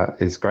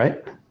is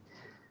great.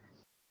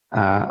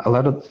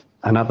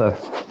 Another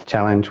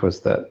challenge was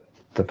that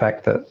the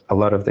fact that a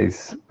lot of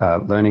these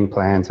learning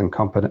plans and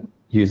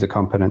user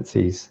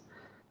competencies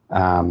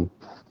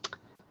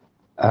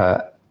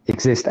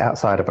exist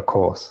outside of a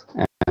course,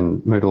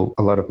 and Moodle,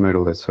 a lot of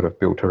Moodle is sort of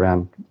built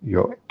around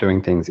your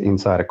doing things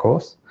inside a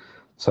course.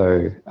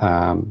 So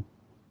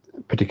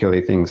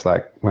particularly things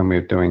like when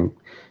we're doing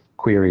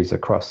queries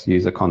across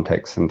user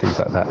contexts and things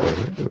like that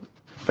were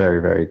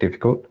very, very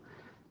difficult.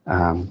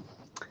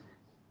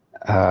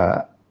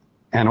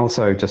 And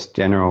also just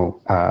general,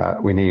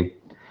 we need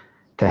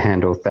to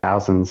handle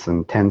thousands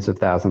and tens of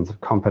thousands of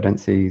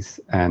competencies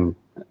and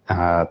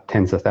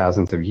tens of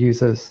thousands of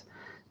users,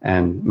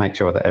 and make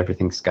sure that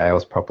everything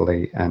scales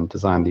properly and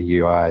design the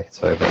UI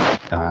so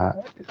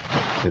that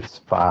it's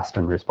fast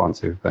and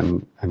responsive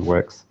and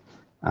works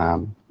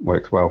well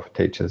for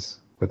teachers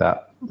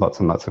without lots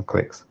and lots of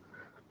clicks.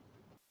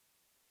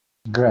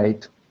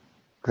 Great.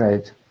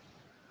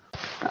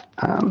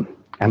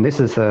 And this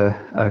is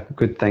a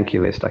good thank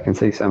you list. I can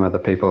see some of the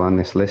people on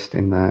this list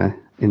in the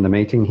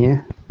meeting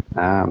here.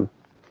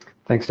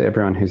 Thanks to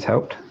everyone who's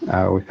helped.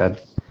 We've had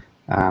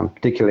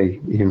particularly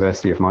the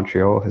University of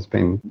Montreal has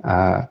been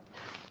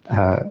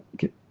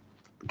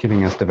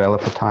giving us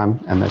developer time,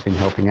 and they've been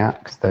helping out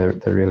because they're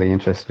really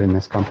interested in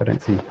this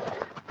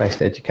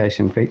competency-based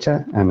education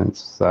feature, and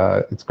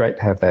it's great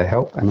to have their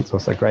help, and it's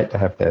also great to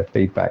have their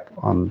feedback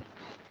on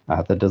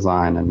the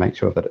design and make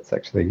sure that it's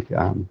actually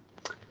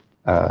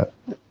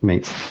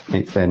meets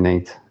their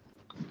needs.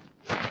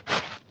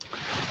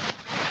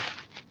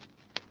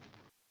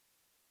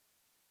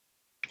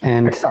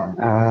 And Excellent.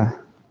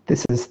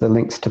 this is the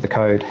links to the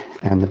code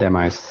and the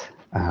demos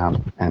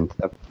and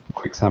a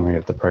quick summary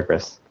of the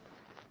progress.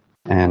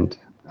 And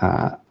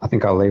I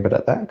think I'll leave it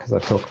at that because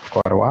I've talked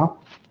for quite a while.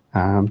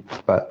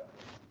 But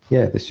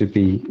yeah, this should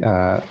be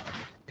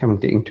coming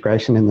to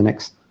integration in the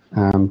next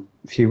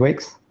few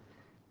weeks.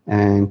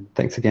 And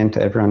thanks again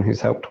to everyone who's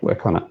helped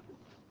work on it.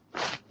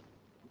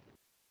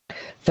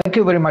 Thank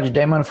you very much,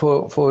 Damon,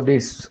 for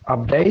this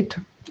update.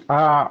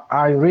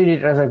 I read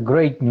it as a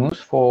great news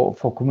for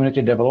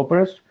community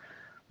developers,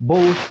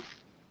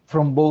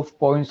 from both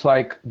points,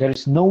 like there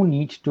is no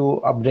need to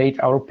update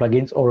our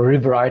plugins or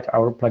rewrite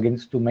our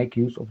plugins to make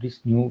use of these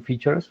new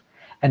features.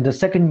 And the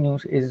second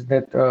news is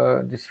that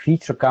this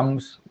feature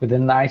comes with a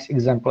nice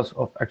examples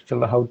of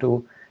actually how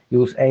to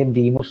use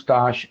AMD,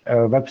 Mustache,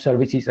 web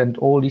services, and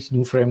all these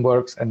new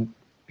frameworks and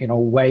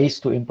ways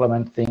to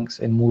implement things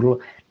in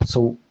Moodle.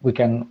 So we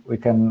can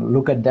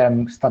look at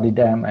them, study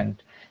them,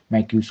 and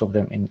make use of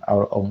them in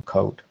our own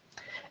code.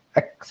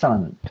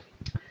 Excellent.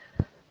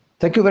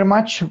 Thank you very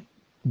much.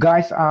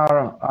 Guys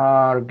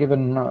are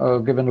given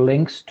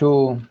links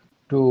to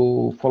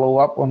follow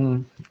up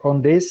on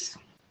this.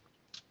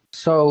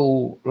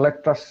 So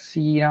let us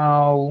see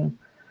now.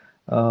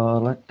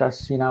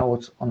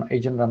 What's on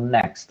agenda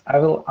next. I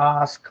will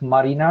ask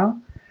Marina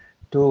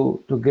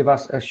to give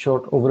us a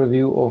short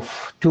overview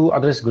of two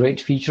other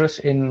great features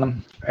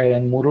in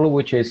Moodle,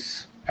 which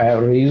is a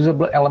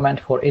reusable element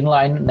for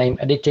inline name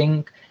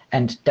editing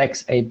and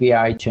text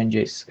API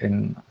changes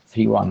in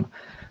 3.1.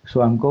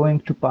 So I'm going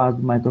to pass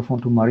the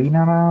microphone to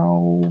Marina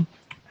now,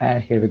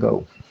 and here we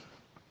go.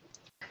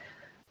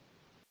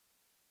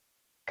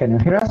 Can you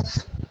hear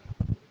us?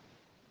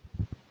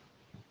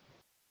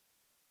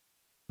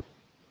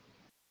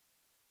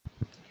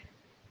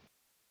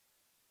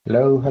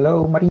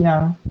 Hello,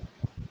 Marina.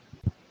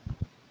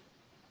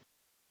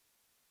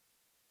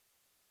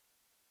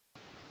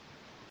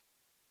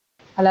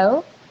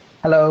 Hello?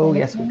 Hello,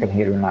 yes, we can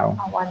hear you now.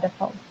 Oh,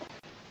 wonderful.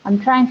 I'm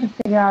trying to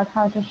figure out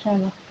how to share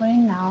my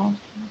screen now.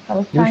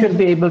 You should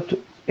be able to,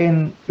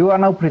 you are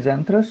now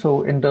presenter,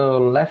 so in the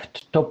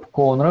left top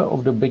corner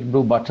of the big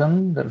blue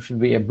button, there should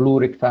be a blue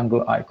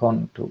rectangle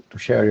icon to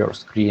share your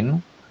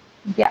screen.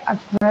 Yeah, I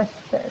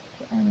pressed it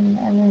and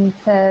then it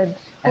said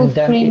full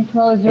screen,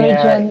 close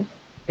region.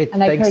 It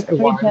takes a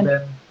while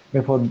then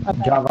before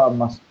Java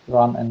must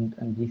run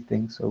and these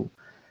things, so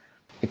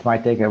it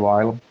might take a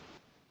while.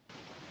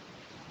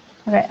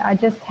 Okay, I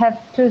just have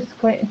two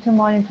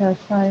monitors,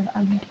 so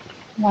I'm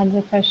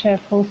wondering if I share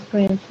full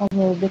screen,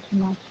 probably a bit too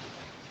much.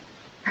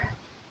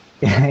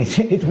 Yeah,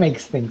 it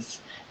makes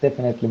things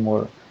definitely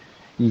more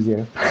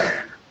easier.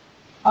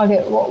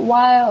 Okay,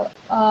 while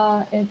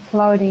it's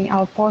loading,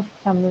 I'll post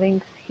some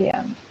links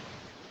here.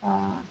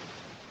 So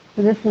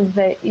this is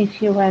the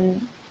issue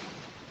when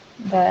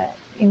the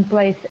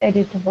in-place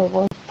editable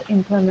was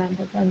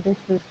implemented, and this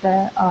is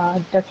the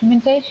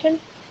documentation.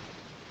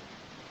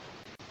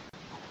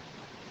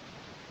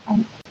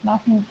 And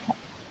nothing's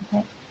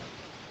okay.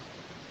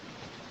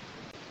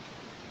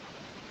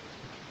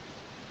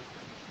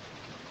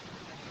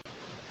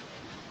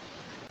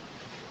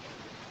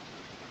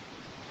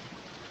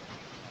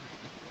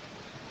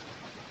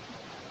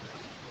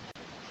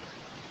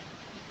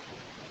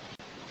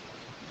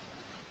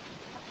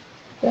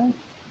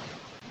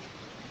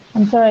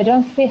 I'm sorry, I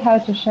don't see how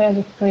to share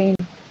the screen.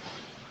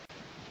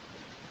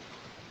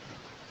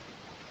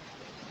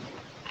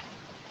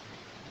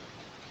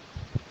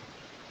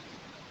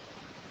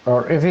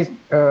 Or if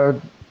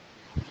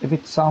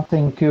it's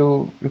something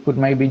you could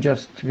maybe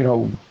just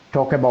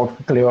talk about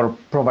quickly or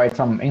provide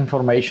some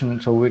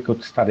information so we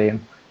could study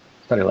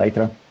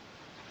later.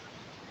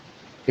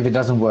 If it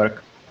doesn't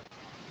work.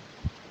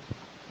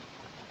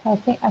 I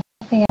think I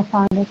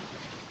found it.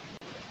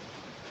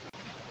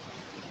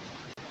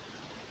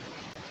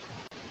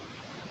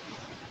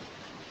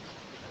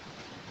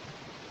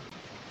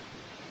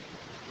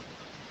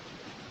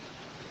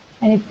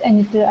 And I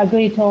need to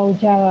agree to all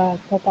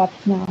Java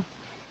pop-ups now.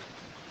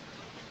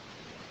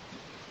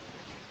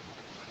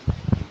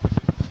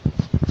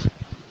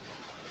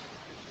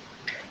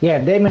 Yeah,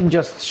 Damon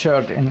just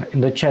shared in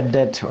the chat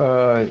that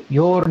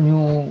your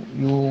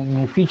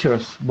new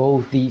features,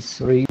 both these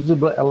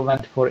reusable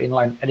element for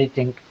inline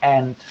editing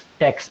and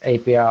text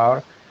API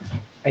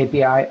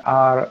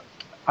are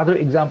other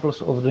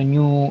examples of the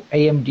new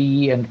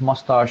AMD and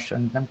Mustache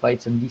and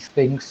templates and these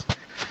things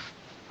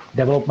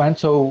development.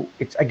 So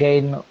it's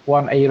again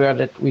one area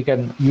that we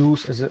can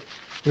use as a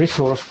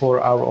resource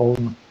for our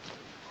own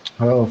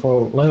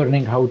for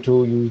learning how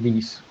to use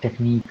these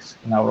techniques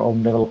in our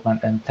own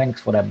development, and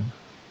thanks for them.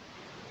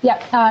 Yeah,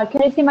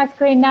 can you see my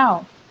screen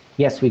now?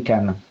 Yes, we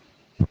can.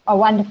 Oh,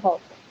 wonderful.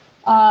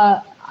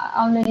 I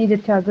only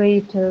needed to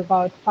agree to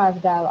about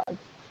 5 dialogues.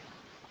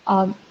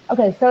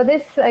 Okay, so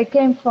this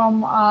came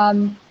from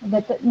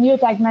the new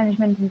tag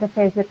management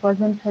interface that was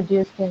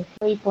introduced in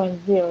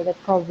 3.0 that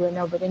probably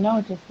nobody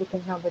noticed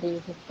because nobody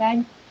uses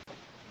tags.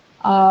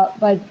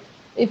 But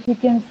if you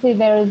can see,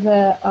 there is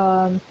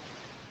a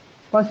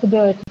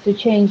possibility to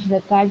change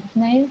the tag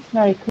names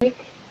very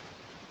quick.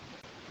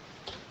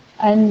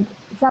 And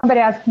somebody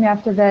asked me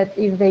after that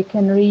if they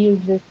can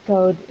reuse this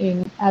code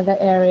in other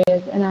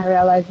areas, and I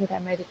realized that I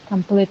made it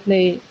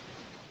completely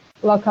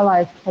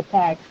localized for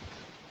text.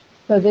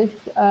 So this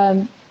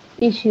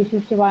issue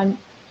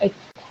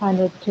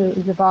 51802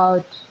 is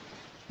about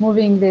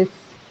moving this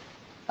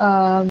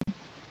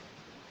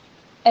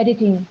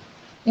editing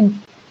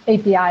in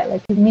API,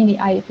 like a mini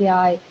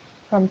API,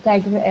 from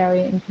text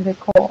area into the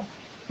core.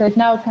 So it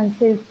now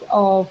consists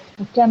of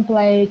a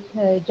template,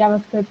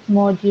 JavaScript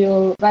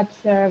module, web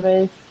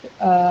service,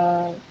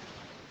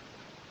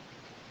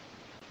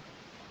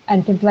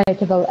 and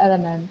templatable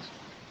element.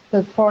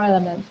 So 4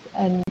 elements,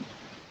 and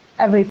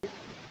every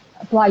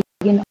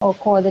plugin or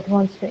core that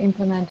wants to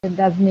implement it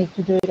does need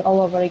to do it all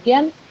over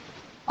again.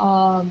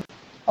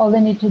 All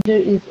they need to do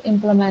is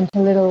implement a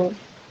little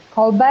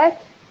callback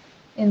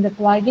in the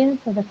plugin.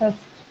 So the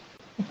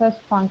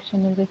first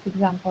function in this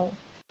example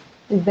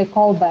is the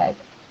callback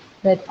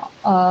that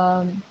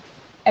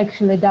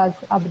actually does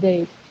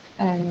update.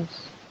 And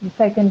the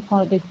second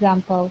code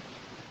example,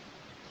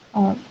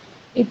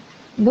 it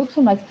looks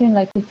on my screen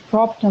like it's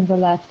cropped on the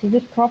left. Is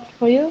it cropped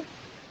for you?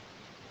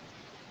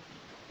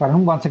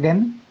 Pardon, once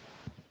again?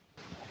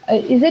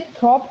 Is it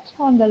cropped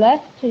on the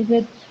left? Is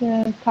it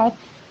cut,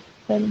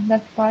 the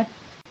left part?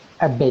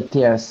 A bit,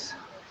 yes.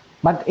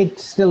 But it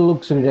still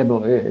looks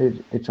readable.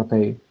 It's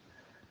okay.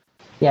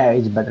 Yeah,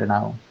 it's better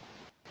now.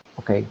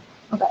 Okay.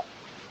 Okay.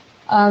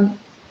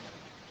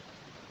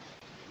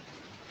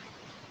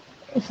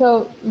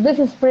 So this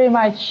is pretty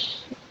much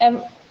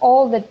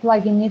all that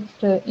plugin needs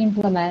to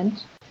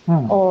implement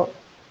or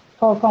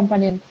core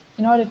components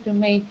in order to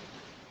make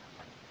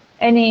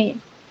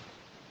any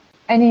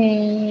I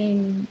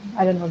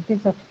don't know,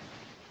 piece of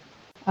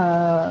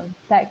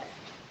text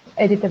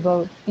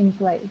editable in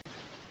place.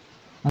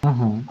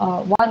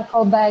 One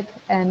callback,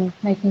 and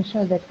making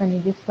sure that when you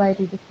display it,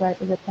 you display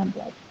it as a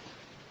template.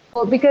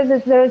 Well, because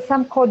if there is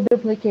some code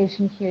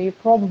duplication here, you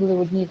probably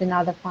would need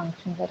another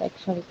function that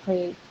actually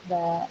creates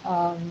the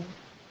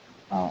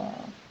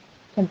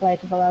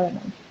templatable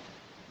element.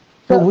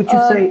 So would you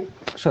say,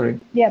 sorry?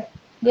 Yeah,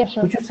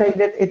 sure. Would you say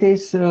that it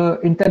is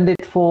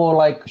intended for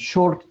like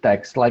short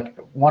text, like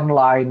one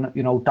line,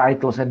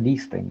 titles and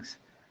these things?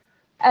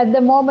 At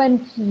the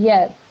moment,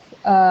 yes,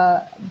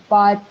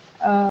 but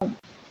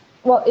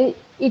well,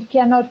 it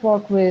cannot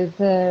work with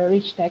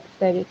rich text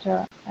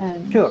editor,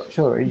 and sure.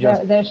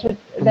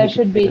 There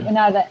should be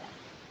another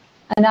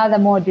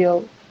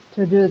module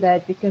to do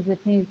that, because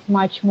it needs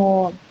much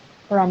more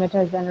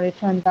parameters and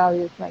return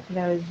values. Like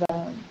there is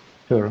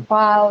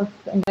files,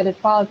 embedded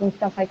files, and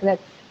stuff like that.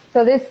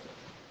 So this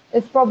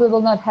probably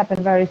will not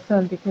happen very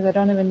soon, because I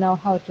don't even know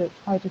how to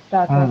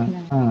start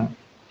working on it,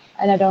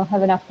 and I don't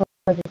have enough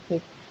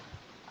projects.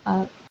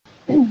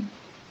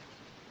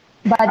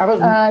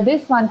 But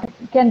this one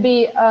can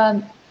be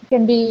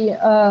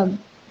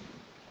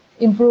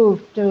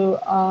improved to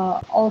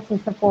also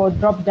support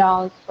drop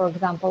downs, for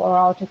example, or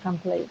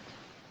autocomplete.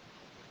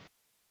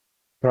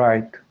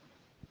 Right.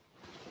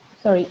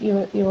 Sorry,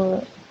 you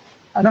were.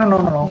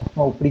 No.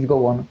 Please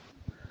go on.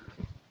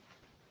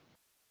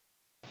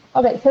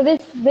 Okay, so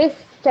this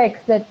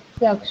text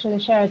that's actually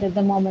shared at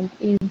the moment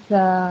is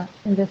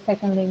in the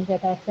second link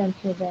that I sent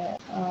you, the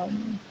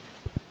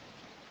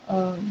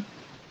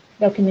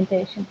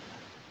documentation.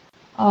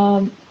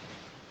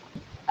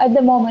 At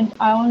the moment,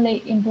 I only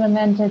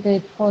implemented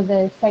it for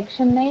the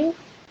section name.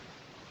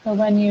 So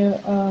when you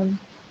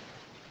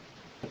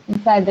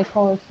inside the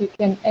course, you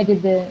can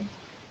edit the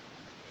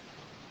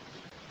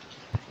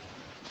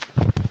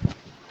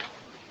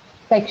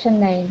section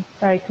name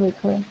very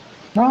quickly.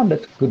 No,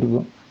 that's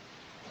good.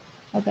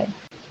 Okay.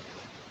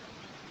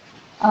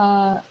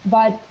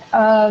 But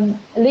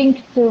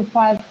linked to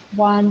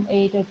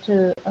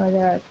 51802,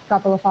 there are a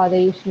couple of other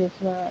issues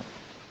where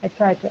I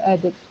try to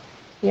edit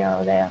here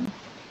or there.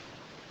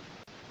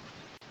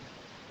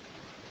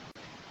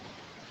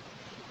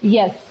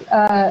 Yes,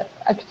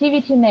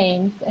 activity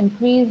names and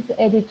quiz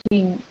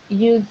editing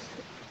use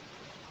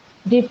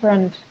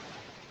different,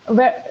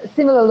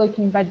 similar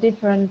looking but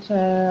different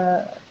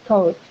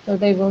code, so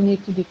they will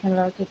need to be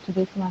converted to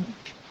this one.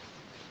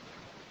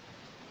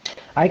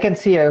 I can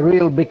see a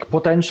real big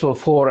potential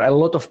for a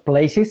lot of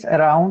places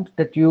around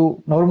that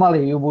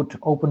normally you would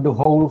open the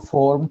whole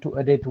form to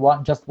edit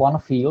just one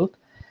field,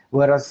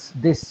 whereas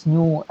this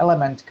new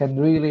element can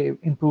really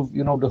improve,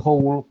 the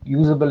whole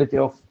usability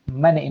of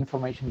many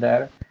information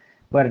there,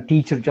 where a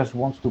teacher just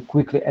wants to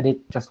quickly edit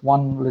just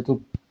one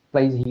little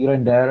place here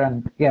and there,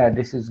 and yeah,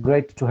 this is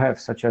great to have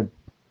such an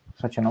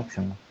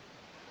option.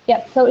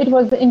 Yeah, so it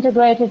was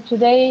integrated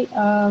today.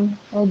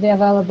 Will be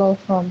available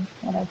from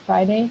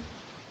Friday.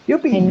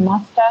 Yippee. In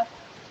master.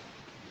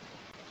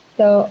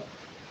 So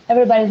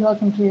everybody's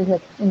welcome to use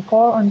it in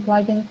core on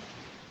plugins.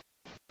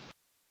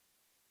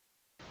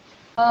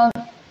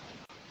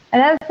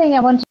 Another thing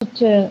I wanted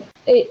to,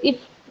 if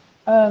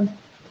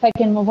I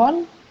can move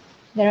on,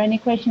 there are any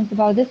questions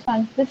about this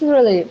one? This is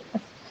really a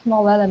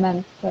small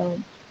element, so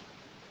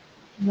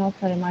not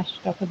very much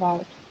to talk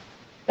about.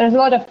 There's a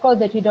lot of code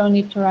that you don't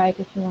need to write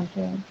if you want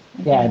to.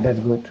 Yeah, that's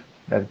good.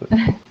 That's good.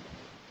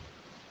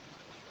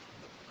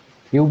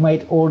 You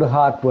made all the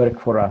hard work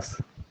for us.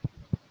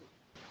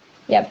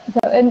 Yep. So,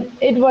 and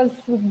it was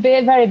a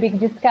very big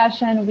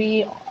discussion.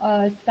 We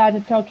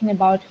started talking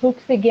about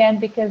hooks again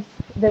because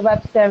the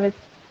web service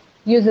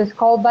uses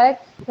callbacks.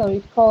 So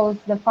it calls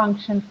the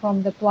function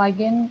from the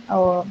plugin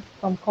or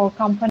from core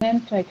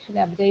component to actually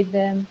update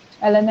the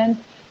element.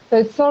 So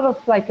it's sort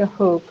of like a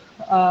hook.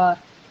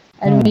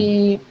 And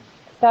we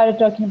started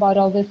talking about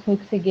all these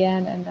hooks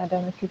again. And I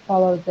don't know if you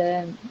follow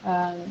the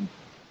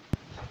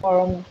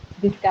forum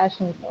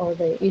discussions or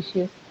the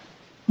issues.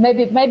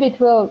 Maybe it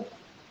will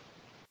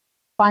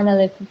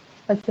finally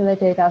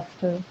facilitate us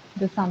to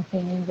do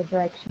something in the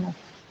direction of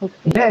hooks.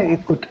 Yeah,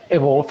 it could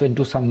evolve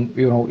into some,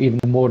 even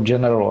more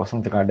general or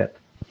something like that.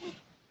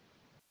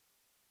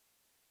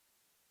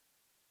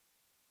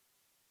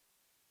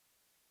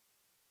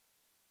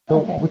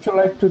 So Okay. would you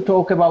like to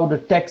talk about the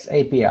text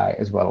API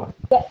as well?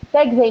 The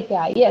text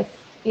API, yes,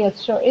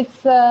 sure.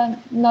 It's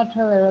not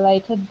really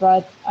related,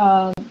 but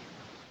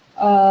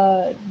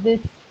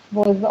this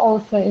was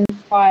also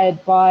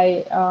inspired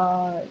by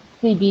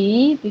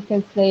CBE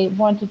because they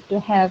wanted to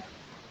have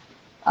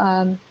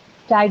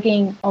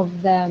tagging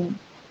of the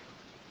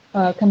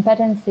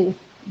competencies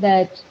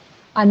that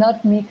are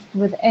not mixed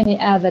with any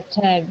other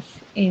tags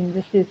in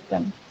the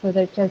system. So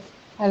they just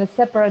have a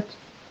separate,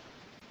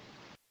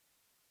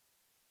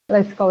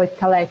 let's call it,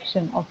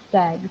 collection of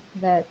tags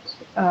that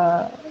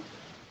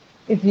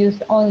is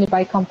used only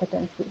by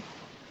competencies.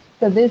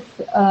 So this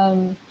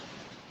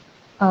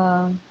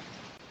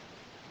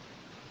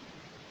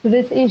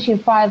issue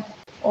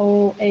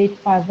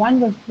 50851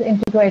 was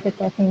integrated,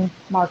 I think,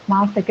 about a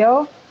month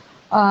ago.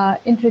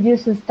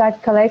 Introduces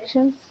tag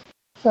collections.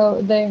 So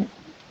in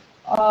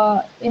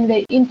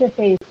the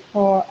interface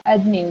for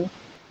admins,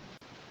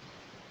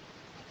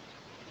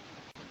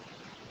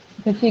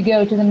 if you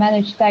go to the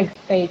Manage Tags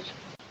page,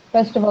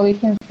 first of all, you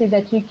can see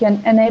that you can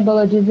enable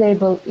or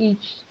disable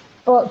each.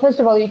 Well, first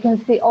of all, you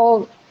can see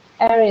all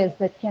areas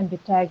that can be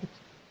tagged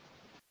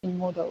in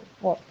Moodle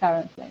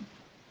currently.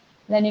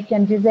 Then you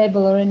can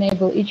disable or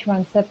enable each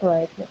one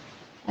separately.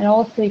 And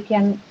also you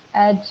can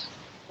add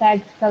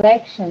tagged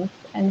collections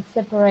and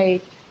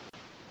separate,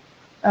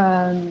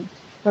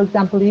 for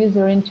example,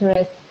 user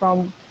interest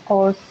from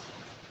course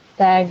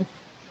tags,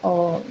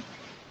 or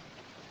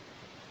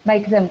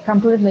make them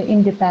completely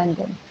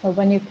independent. So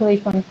when you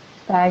click on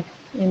tags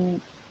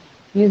in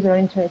user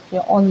interest,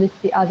 you only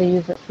see other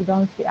users. You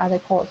don't see other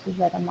courses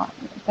that are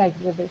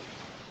tagged with this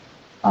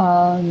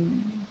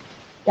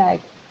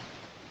tag.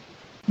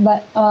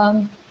 But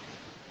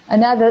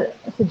another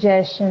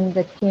suggestion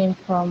that came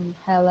from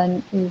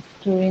Helen is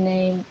to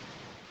rename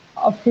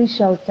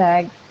official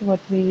tags, what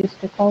we used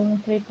to call in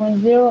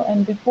 3.0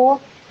 and before,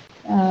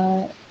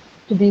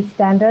 to be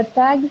standard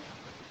tags.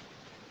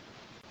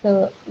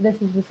 So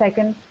this is the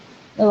second.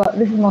 Well,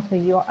 this is mostly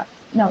UI.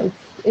 No,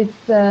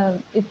 it's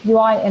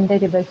UI and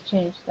database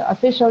change. The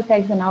official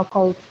tags are now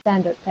called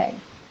standard tags.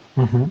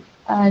 Mm-hmm.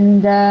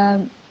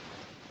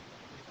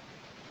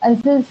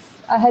 And since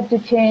I had to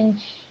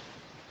change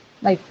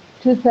like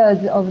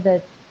 2/3 of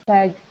the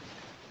tag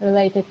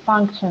related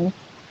functions,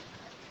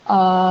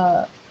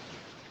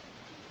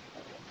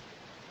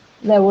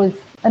 there was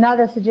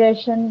another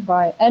suggestion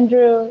by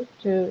Andrew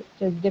to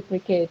just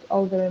deprecate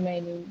all the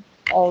remaining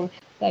old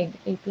tag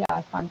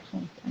API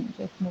functions and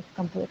just move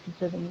completely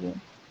to the new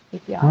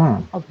API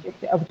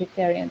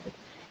object-oriented.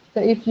 So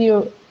if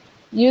you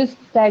used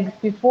tags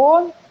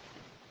before,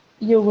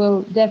 you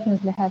will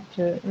definitely have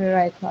to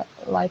rewrite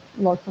like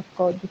lots of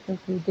code because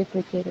you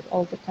deprecated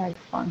all the tag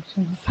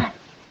functions.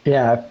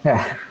 Yeah.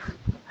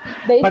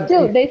 They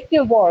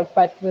still work,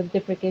 but with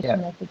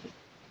deprecation messages.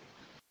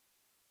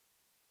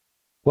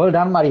 Well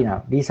done,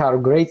 Marina. These are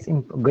great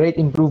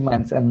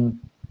improvements, and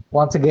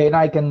once again,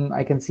 I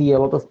can see a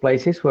lot of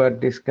places where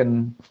this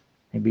can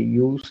be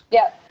used.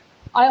 Yeah,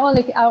 I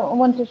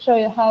want to show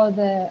you how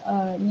the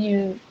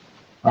new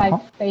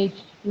tags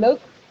page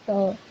looks.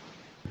 So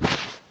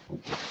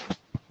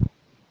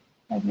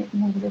let me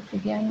move this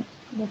again,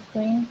 the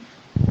screen.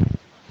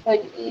 So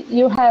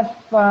you have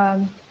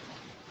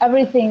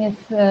everything is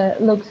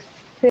looks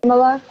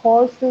similar: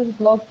 courses,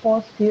 blog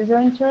posts, user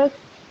interest.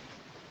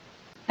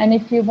 And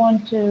if you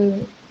want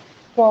to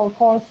scroll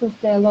courses,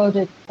 they're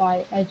loaded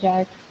by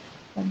Ajax,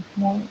 and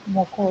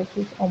more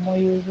courses or more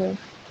users.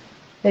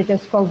 They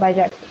just scroll by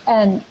Ajax.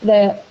 And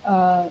the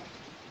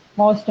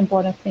most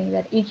important thing,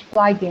 that each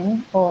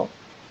plugin or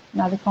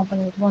another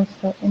company that wants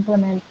to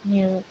implement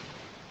new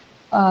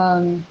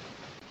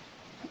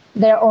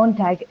their own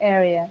tag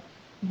area,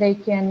 they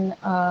can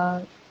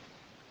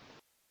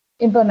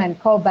implement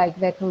callback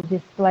that will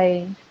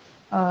display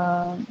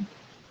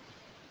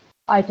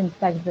items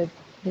tagged with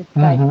this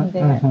tag in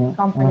their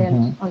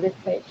component on this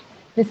page.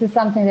 This is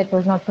something that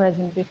was not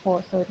present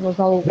before, so it was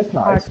all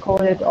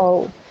hard-coded,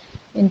 all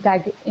in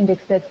tag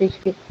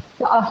index.php.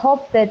 So I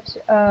hope that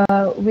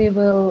we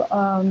will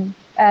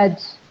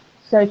add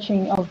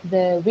searching of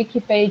the wiki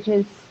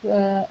pages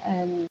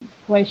and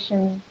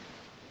question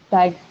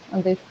tags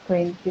on this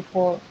screen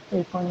before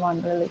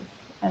 3.1 release,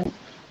 and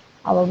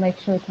I will make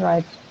sure to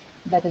write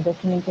better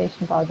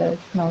documentation about those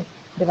notes.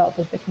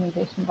 developers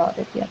documentation about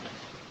it yet.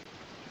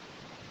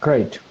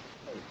 Great.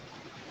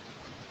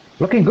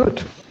 Looking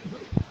good.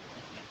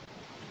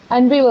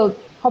 And we will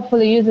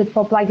hopefully use it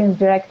for plugins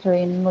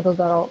directory in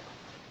Moodle.org.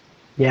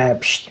 Yeah,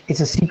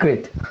 it's a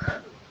secret.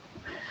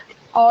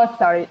 Oh,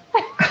 sorry.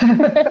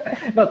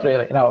 Not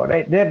really. No,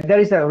 there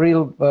is a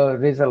real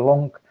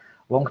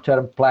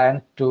long-term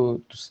plan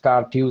to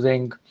start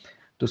using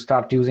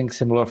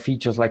similar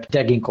features like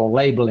tagging or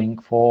labeling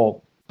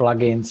for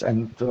plugins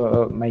and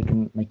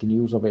making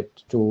use of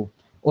it to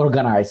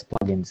organize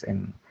plugins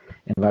in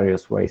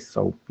various ways.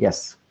 So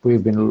yes,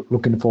 we've been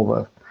looking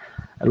for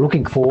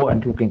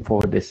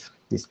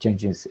these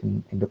changes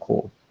in the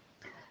core.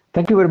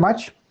 Thank you very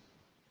much.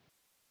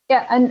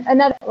 Yeah, and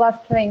another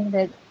last thing,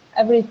 that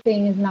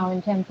everything is now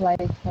in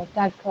templates, so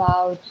tag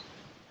cloud,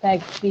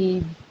 tag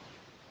feed,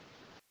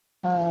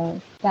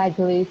 tag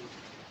list.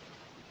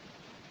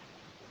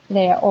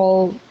 They are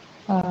all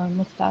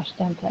Moustache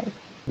templates.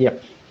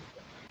 Yep.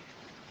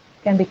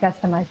 Can be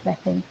customized, I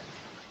think.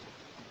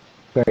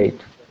 Great.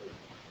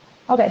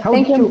 Okay,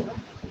 thank you.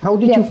 How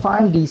did you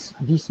find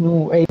these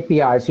new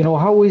APIs? You know,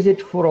 how is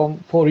it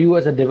for you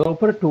as a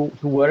developer to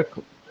work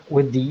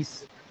with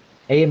these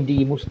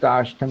AMD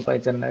Moustache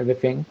templates and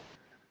everything?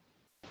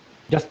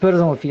 Just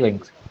personal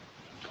feelings.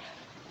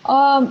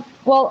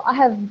 Well, I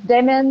have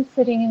Damien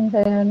sitting in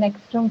the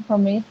next room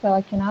from me, so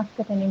I can ask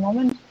at any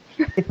moment.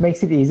 It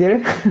makes it easier.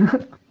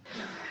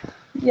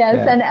 Yes,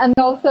 yeah. and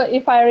also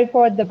if I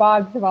report the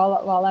bugs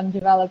while I'm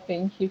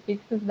developing, he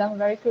fixes them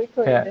very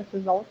quickly. Yeah. This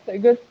is also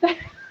good.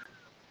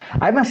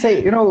 I must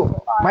say, you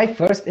know, my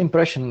first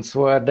impressions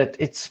were that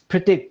it's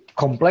pretty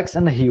complex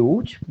and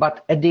huge,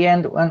 but at the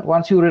end,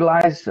 once you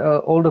realize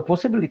all the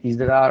possibilities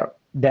that are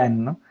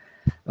then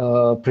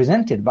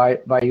presented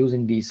by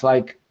using these,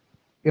 like,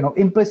 you know,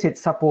 implicit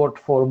support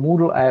for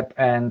Moodle app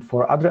and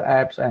for other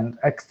apps and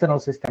external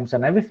systems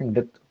and everything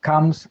that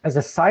comes as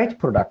a side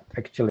product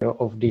actually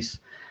of these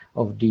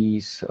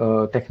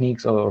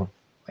techniques or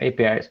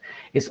APIs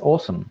is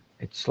awesome.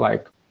 It's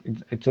like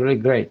it's really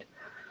great.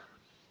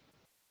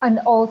 And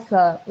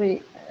also,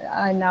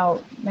 I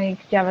now make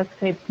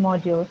JavaScript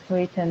modules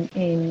written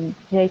in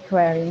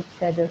jQuery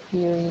instead of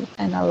UE,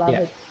 and I love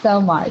it so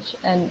much.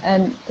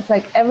 And it's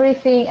like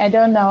everything I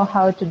don't know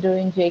how to do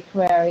in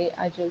jQuery,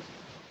 I just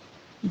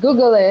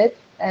Google it,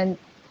 and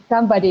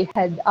somebody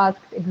had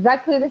asked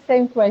exactly the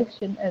same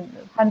question, and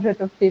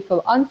hundreds of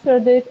people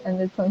answered it,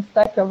 and it's on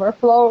Stack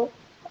Overflow.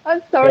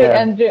 I'm sorry,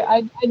 Andrew.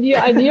 I knew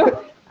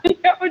you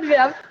would be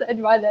upset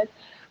by that,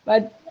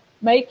 but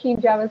making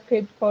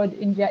JavaScript code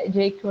in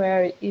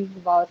jQuery is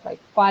about like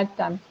 5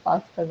 times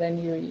faster than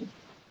UE.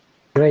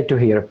 Great to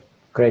hear.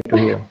 Great to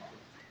hear.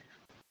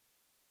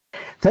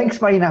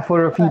 Thanks, Marina, for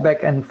your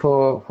feedback and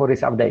for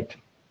this update.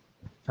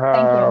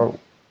 Thank you.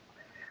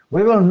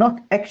 We will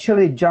not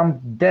actually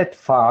jump that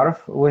far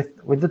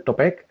with the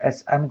topic,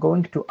 as I'm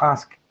going to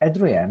ask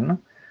Adrian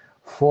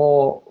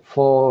for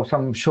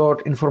some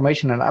short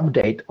information and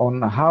update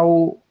on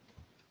how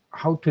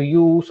to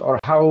use or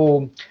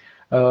how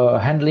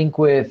handling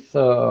with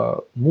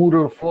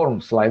Moodle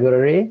Forms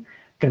library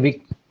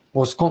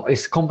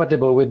is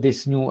compatible with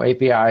these new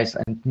APIs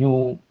and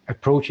new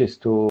approaches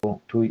to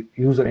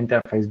user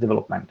interface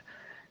development.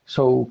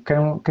 So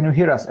can you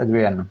hear us,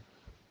 Adrian?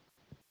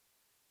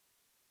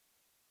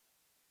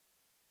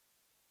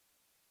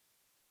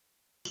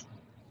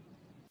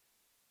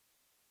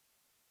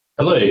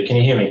 Hello, can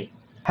you hear me?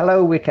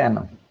 Hello, we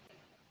can.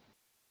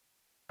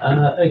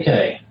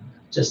 Okay,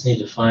 just need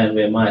to find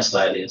where my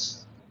slide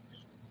is.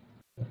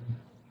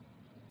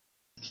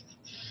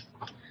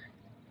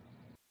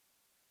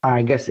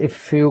 I guess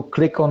if you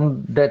click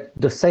on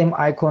the same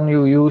icon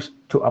you used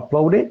to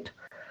upload it,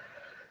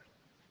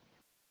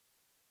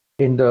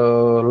 in the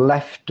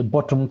left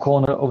bottom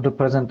corner of the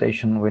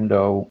presentation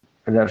window,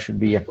 there should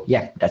be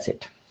yeah, that's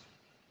it.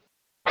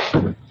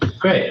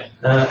 Great.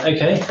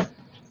 Okay,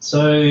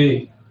 so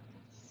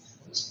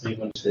let's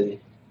move on to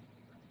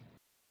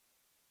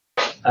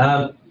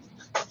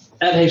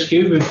at HQ,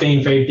 we've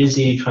been very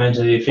busy trying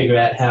to figure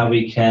out how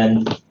we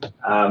can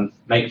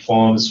make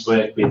forms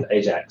work with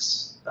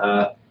Ajax.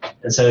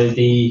 And so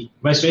the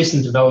most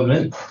recent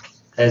development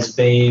has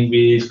been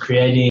with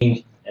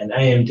creating an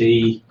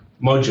AMD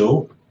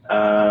module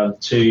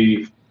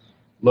to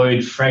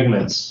load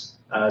fragments.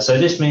 So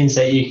this means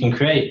that you can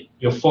create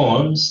your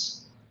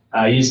forms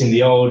using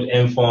the old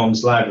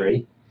mforms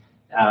library,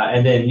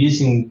 and then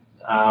using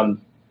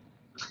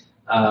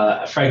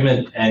a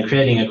fragment and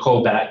creating a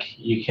callback,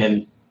 you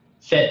can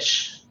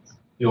fetch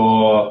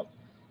your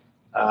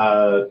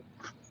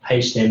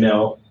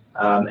HTML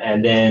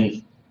and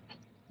then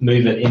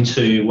move it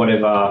into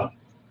whatever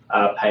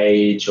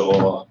page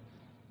or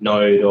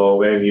node or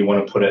wherever you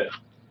want to put it.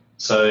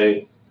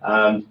 So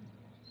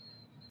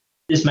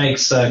this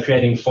makes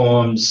creating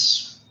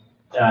forms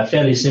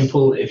fairly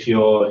simple if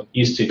you're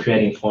used to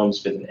creating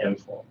forms with an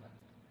mform.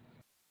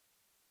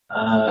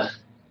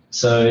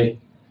 So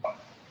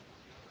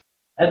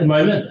at the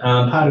moment,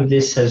 part of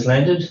this has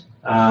landed.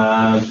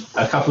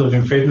 A couple of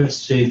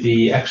improvements to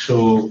the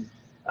actual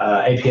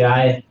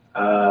API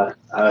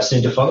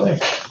soon to follow.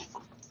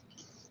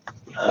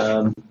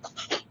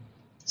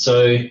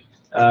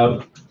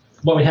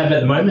 What we have at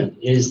the moment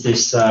is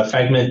this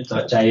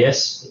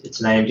fragment.js.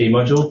 It's an AMD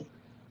module.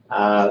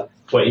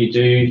 What you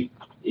do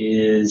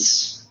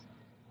is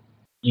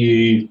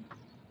you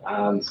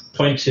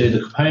point to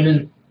the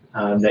component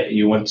that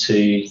you want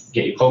to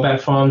get your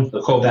callback from,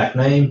 the callback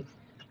name.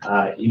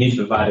 You need to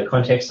provide a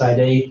context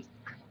ID,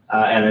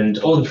 and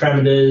all the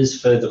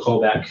parameters for the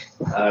callback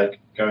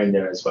go in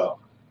there as well.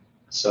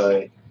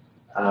 So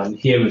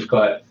here we've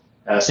got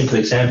a simple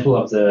example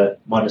of the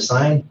mod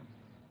assign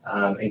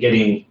and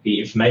getting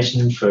the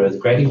information for the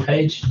grading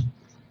page.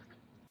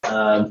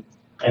 And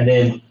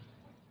then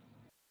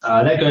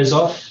that goes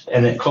off,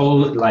 and it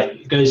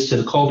goes to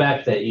the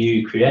callback that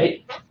you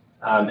create,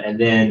 and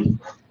then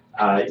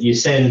you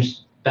send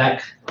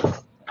back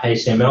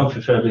HTML,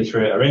 preferably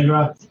through a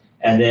renderer,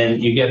 and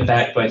then you get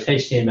back both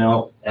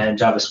HTML and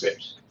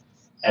JavaScript.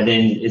 And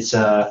then it's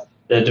the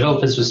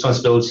developer's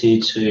responsibility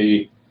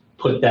to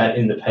put that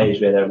in the page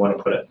where they want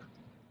to put it.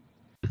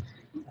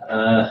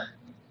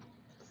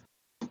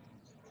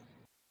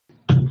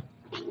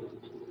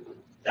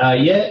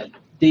 Yeah,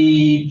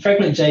 the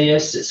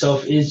fragment.js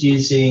itself is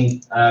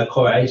using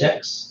core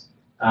Ajax.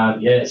 Yeah,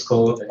 it's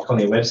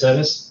calling a web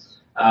service,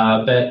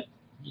 but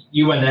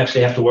you won't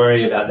actually have to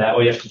worry about that.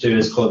 All you have to do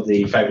is call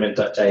the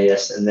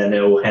fragment.js, and then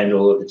it will handle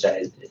all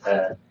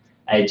the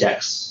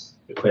Ajax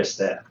requests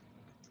there.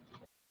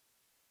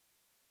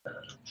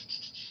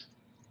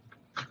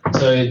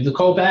 So the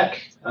callback,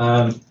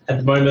 at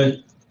the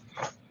moment,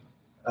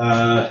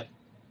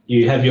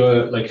 you have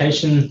your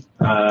location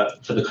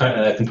for the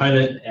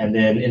component, and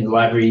then in the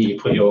library you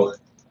put your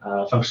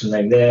function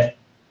name there,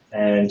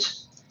 and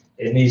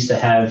it needs to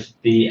have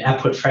the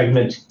output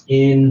fragment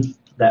in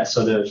that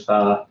sort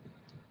of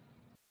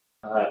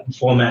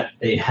format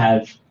that you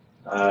have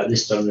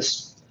listed on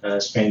this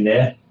screen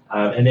there,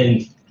 and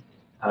then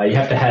you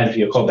have to have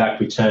your callback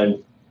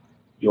return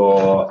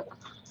your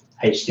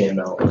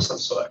HTML of some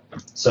sort.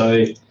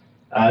 So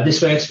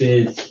this works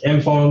with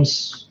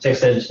mForms,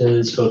 text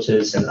editors,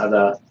 filters, and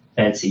other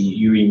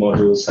fancy UI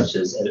modules such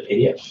as Edit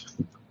PDF.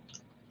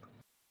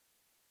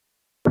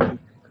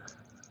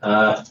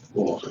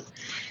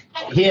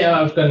 Here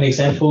I've got an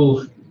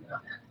example.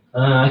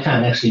 I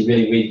can't actually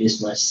really read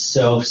this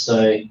myself,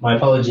 so my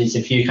apologies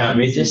if you can't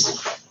read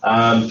this.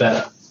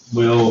 But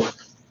we'll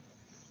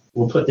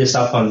put this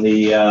up on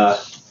the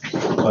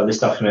this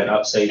document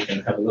up so you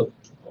can have a look.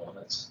 Oh,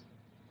 that's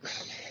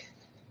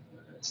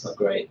not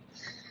great.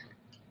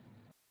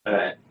 All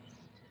right.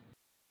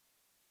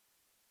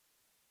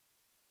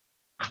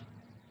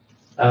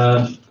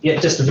 Yeah,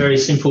 just a very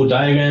simple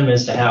diagram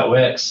as to how it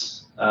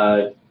works.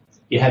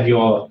 You have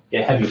your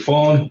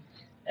form,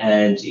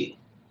 and you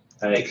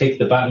click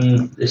the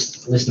button.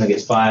 This listener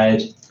gets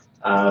fired.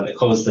 It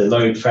calls the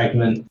load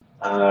fragment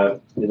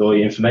with all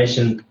your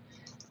information.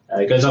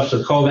 It goes off to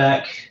the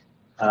callback,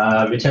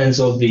 returns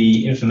all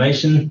the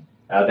information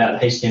about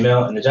the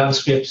HTML and the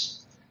JavaScript.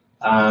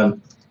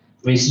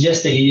 We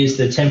suggest that you use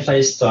the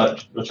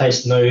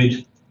templates.replace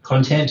node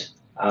content,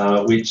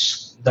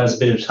 which does a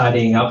bit of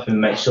tidying up and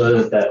make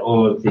sure that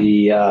all of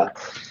the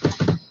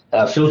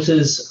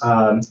filters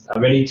are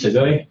ready to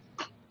go.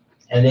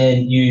 And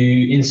then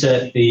you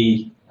insert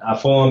the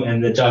form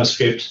and the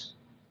JavaScript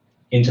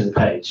into the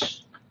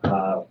page.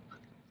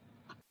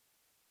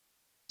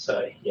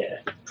 So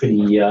yeah,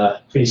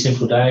 pretty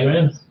simple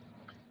diagram.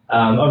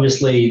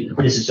 Obviously,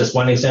 this is just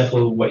one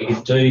example of what you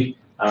could do.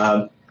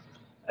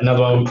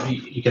 Another one,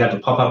 you could have a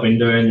pop-up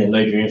window and then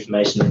load your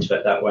information into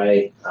it that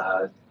way.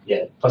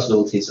 Yeah,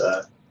 possibilities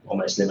are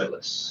almost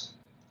limitless.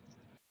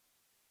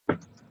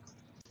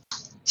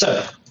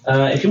 So,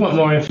 if you want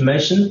more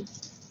information,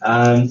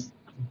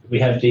 we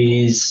have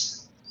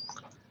these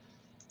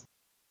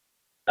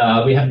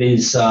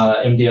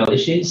MDL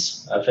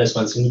issues. First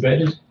one's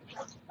integrated,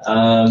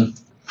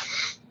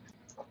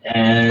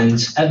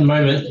 and at the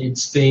moment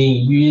it's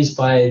being used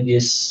by the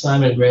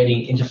assignment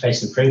grading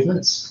interface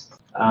improvements.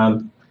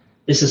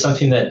 This is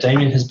something that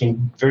Damien has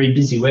been very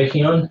busy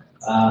working on.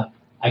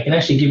 I can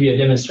actually give you a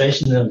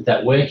demonstration of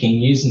that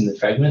working using the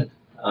fragment.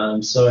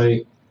 So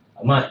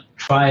I might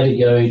try to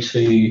go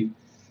to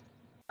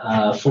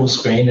full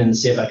screen and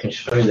see if I can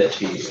show that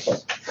to you.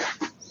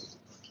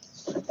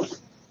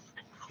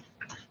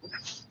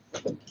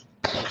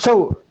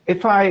 So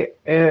if I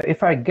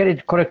get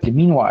it correctly,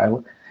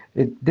 meanwhile,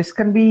 this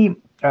could be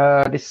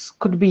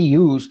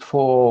used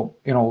for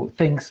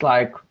things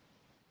like,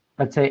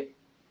 let's say,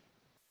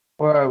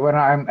 when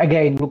I'm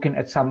again looking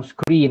at some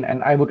screen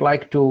and I would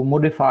like to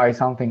modify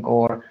something,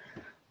 or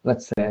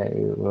let's say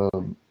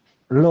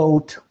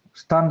load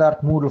standard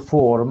Moodle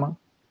form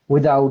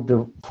without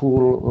the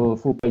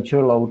full page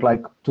load,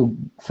 like to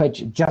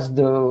fetch just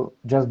the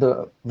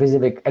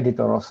Wysiwyg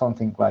editor or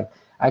something like.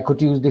 I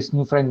could use this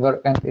new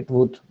framework and it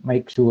would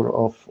make sure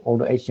of all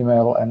the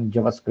HTML and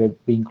JavaScript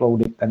being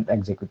loaded and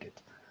executed.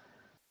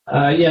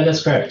 Yeah,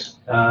 that's correct.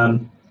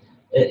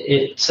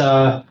 It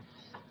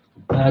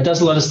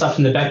does a lot of stuff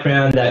in the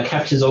background that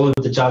captures all of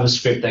the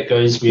JavaScript that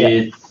goes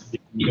with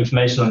the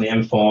information on the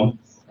M form,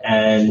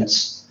 and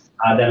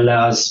that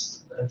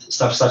allows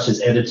stuff such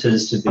as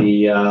editors to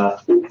be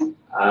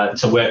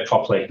to work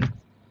properly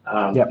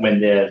when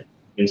they're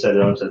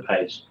inserted onto the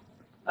page.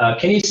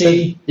 Can you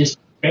see this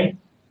screen?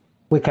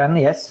 We can,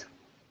 yes.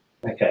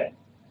 Okay.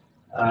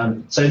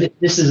 So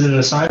this is an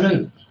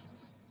assignment.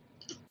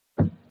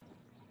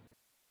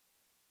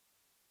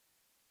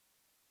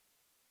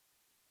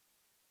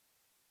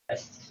 I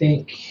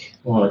think,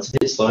 well, it's a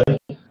bit slow.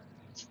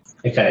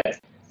 Okay.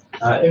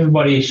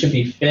 Everybody should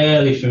be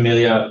fairly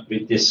familiar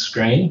with this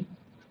screen.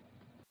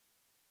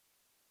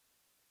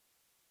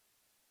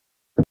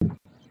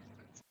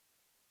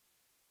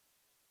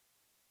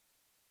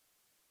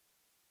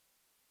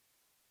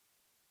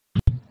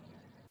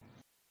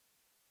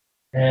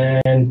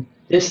 And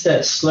this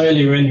that's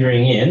slowly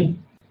rendering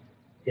in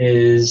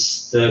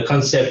is the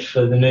concept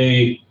for the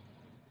new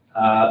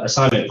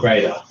assignment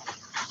grader.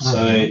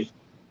 So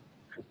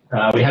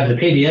we have the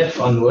PDF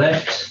on the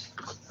left,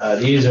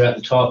 the user at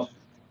the top,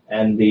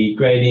 and the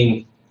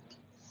grading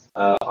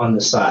on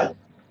the side.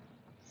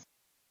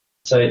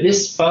 So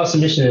this file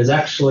submission is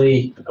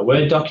actually a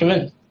Word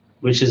document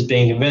which is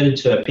being converted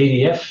to a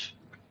PDF.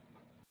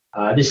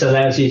 This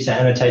allows you to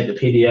annotate the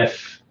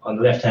PDF on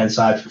the left-hand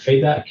side for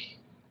feedback.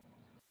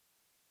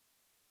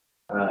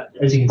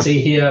 As you can see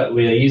here,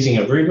 we are using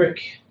a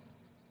rubric,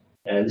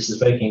 and this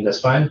is working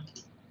just fine.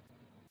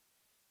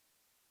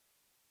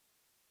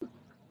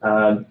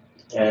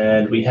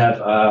 And we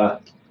have our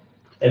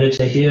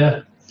editor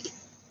here,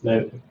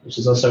 which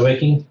is also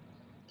working.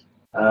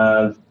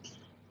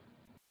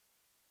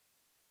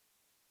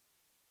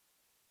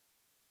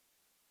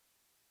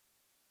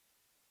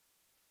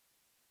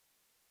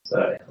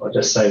 So I'll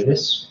just save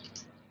this.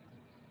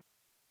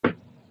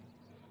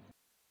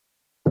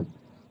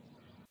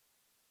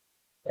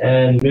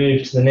 And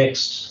move to the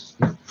next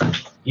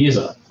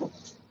user.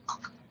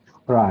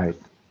 Right.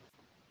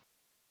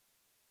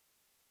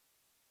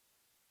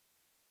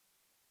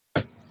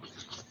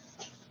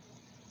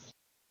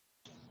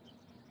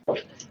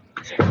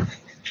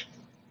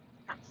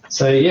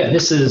 So yeah,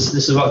 this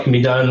is what can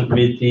be done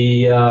with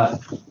the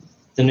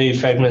new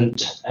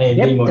fragment A and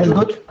B module. That's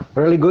good.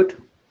 Really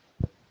good.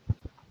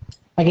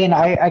 Again,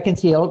 I can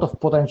see a lot of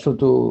potential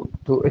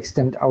to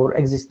extend our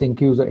existing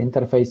user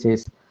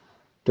interfaces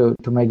to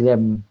make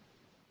them,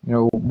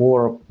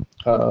 more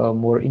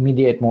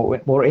immediate,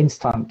 more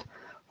instant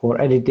for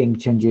editing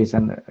changes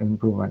and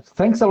improvements.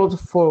 Thanks a lot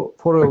for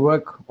your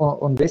work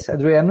on this,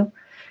 Adrian.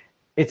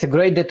 It's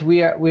great that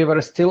we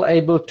were still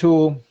able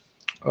to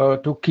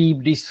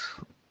keep this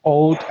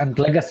old and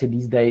legacy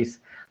these days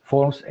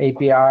Forms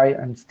API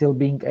and still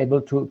being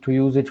able to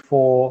use it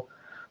for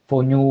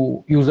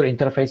new user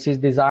interfaces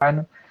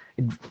design.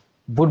 It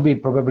would be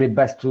probably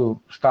best to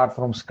start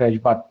from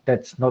scratch, but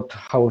that's not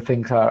how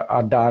things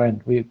are done,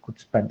 and we could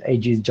spend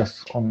ages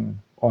just on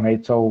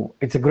it. So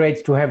it's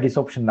great to have this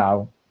option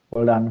now.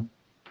 Well done.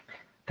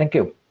 Thank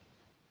you.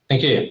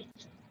 Thank you.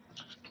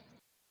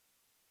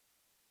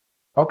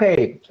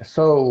 Okay,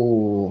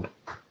 so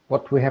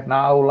what we have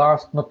now,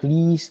 last not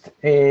least,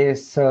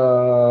 is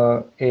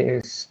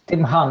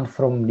Tim Hunt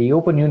from the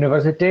Open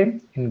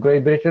University in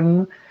Great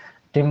Britain.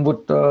 Tim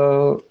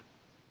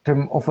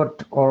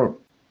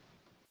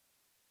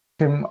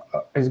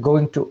is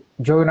going to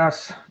join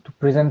us to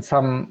present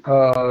some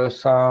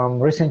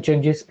recent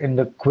changes in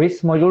the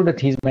quiz module that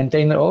he's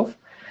maintainer of.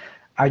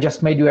 I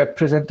just made you a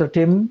presenter,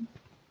 Tim.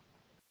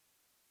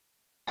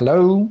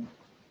 Hello.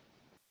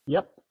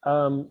 Yep.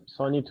 So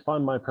I need to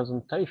find my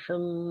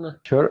presentation.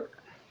 Sure.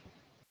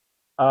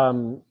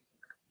 Show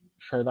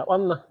that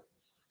one.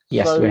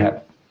 Yes, so, we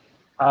have.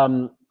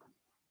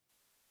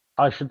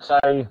 I should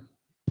say,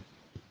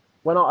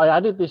 when I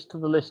added this to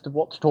the list of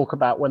what to talk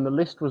about, when the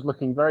list was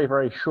looking very,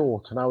 very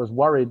short, and I was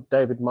worried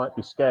David might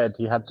be scared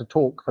he had to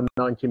talk for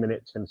 90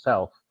 minutes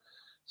himself.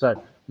 So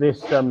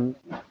this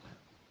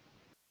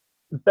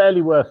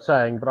barely worth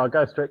saying, but I'll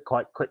go through it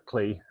quite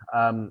quickly.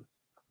 No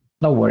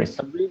worries.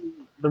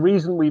 The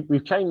reason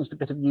we've changed a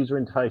bit of user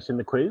interface in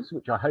the quiz,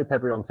 which I hope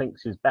everyone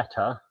thinks is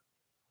better,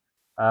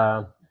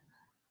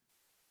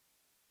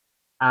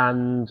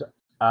 and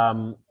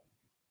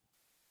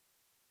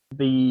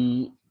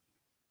the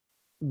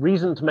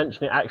reason to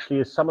mention it actually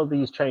is some of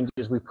these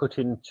changes we put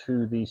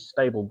into the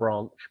stable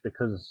branch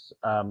because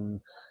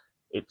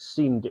it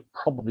seemed it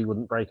probably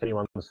wouldn't break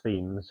anyone's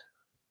themes.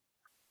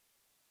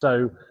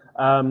 So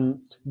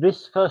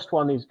this first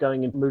one is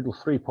going into Moodle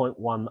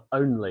 3.1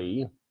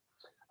 only.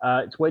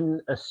 It's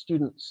when a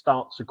student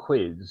starts a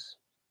quiz.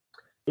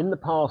 In the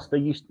past, there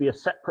used to be a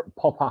separate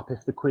pop-up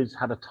if the quiz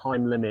had a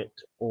time limit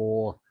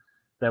or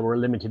there were a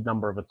limited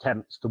number of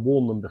attempts to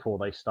warn them before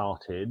they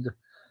started.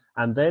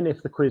 And then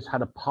if the quiz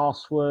had a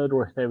password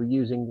or if they were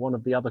using one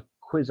of the other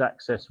quiz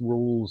access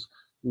rules,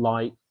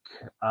 like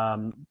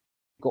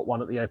got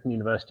one at the Open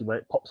University where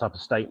it pops up a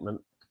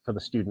statement for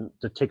the student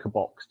to tick a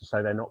box to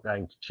say they're not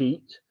going to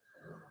cheat,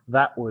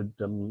 that would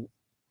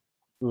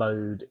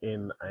load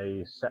in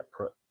a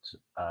separate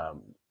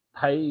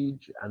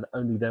page, and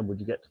only then would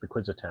you get to the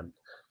quiz attempt.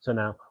 So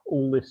now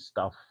all this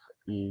stuff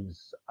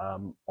is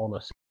on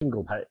a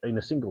single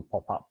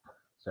pop-up,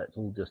 so it's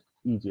all just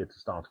easier to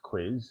start a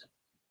quiz.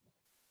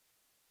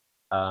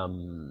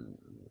 So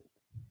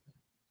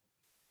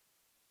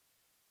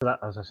that,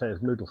 as I say, is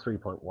Moodle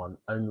 3.1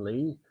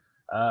 only.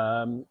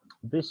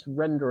 This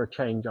renderer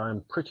change, I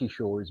am pretty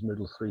sure, is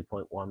Moodle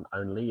 3.1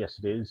 only. Yes,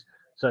 it is.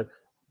 So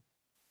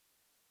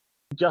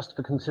just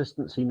for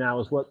consistency now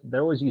as well,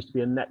 there always used to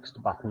be a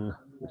next button,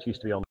 which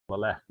used to be on the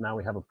left. Now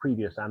we have a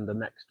previous and a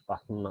next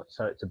button,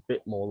 so it's a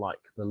bit more like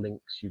the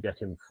links you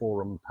get in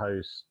forum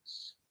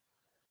posts.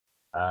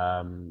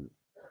 So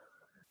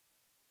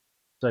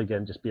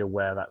again, just be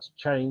aware that's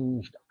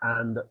changed.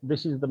 And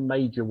this is the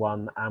major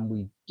one, and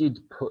we did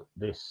put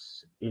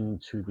this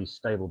into the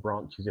stable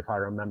branches, if I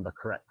remember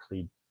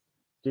correctly.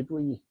 Did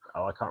we?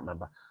 Oh, I can't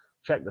remember.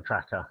 Check the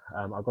tracker.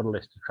 I've got a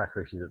list of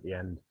tracker issues at the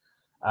end.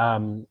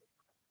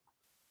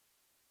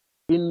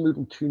 In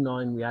Moodle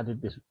 2.9, we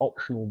added this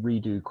optional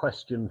redo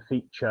question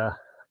feature,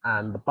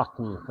 and the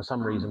button, for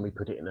some reason, we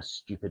put it in a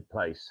stupid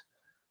place.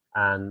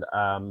 And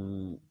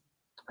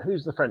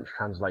who's the French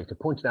translator,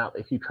 pointed out that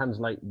if you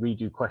translate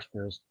redo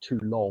question as too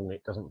long,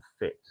 it doesn't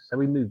fit. So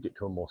we moved it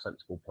to a more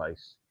sensible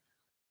place.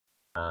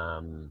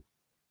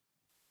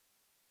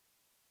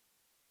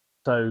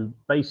 So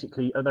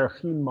basically, there are a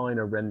few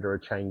minor renderer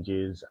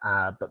changes,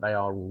 but they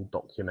are all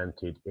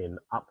documented in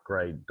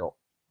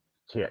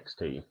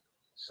upgrade.txt.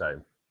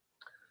 So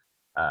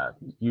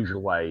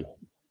usual way,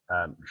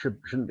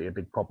 shouldn't be a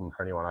big problem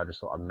for anyone. I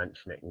just thought I'd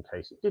mention it in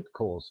case it did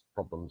cause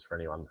problems for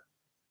anyone.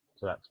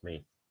 So that's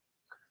me.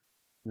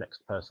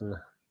 Next person.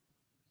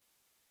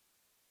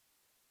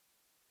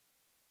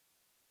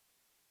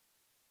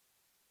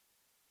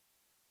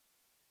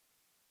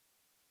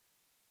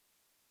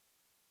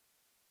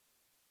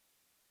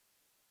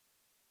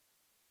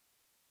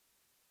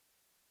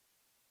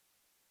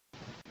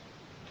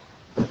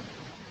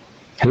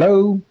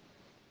 Hello.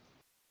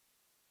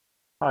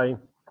 Hi.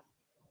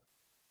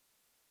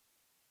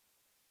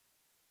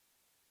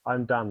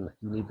 I'm done.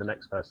 You need the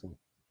next person.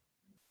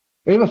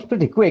 It was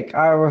pretty quick.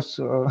 I was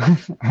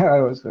I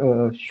was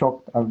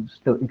shocked. I'm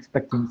still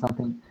expecting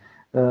something.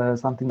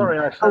 Sorry,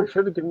 I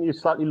should have given you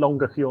slightly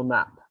longer for your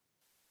nap.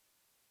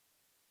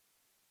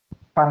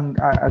 Pardon,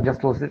 I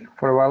just lost it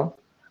for a while.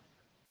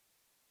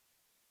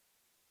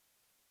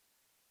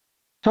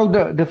 So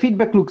the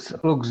feedback looks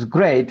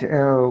great.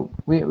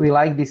 We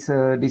like these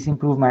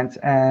improvements.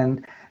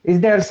 And is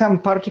there some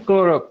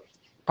particular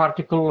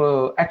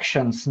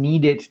actions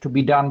needed to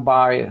be done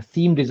by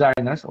theme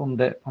designers on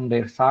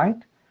their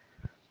side?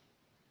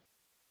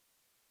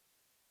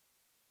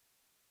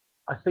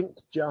 I think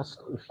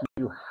just if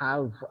you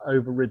have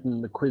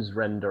overridden the quiz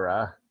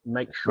renderer,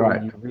 make sure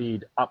you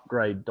read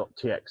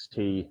upgrade.txt,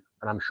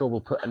 and I'm sure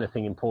we'll put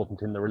anything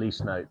important in the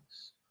release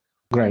notes.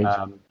 Great.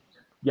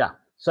 Yeah.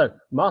 So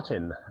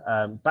Martin,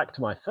 back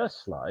to my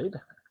first slide.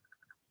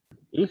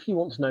 If you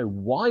want to know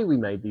why we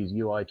made these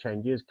UI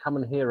changes, come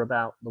and hear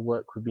about the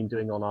work we've been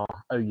doing on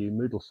our OU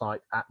Moodle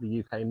site at the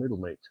UK Moodle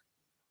Meet.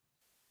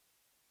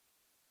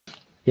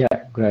 Yeah,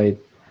 great.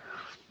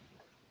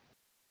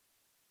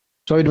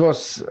 So it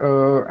was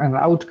an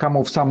outcome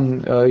of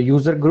some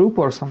user group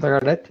or something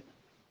like that?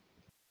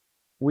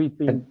 We've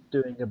been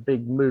doing a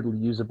big Moodle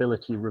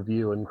usability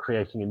review and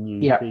creating a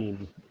new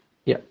theme.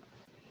 Yeah.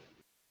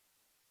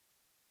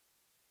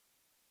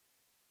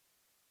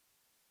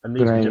 And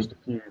these are just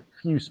a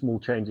few small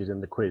changes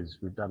in the quiz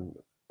we've done,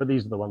 but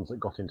these are the ones that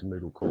got into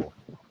Moodle Core.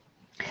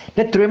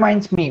 That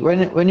reminds me,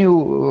 when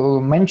you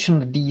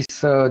mentioned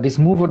this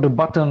move of the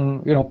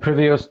button,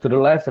 previous to the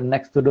left and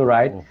next to the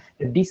right,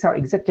 these are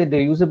exactly the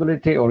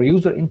usability or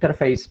user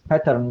interface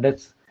pattern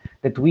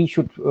that we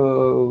should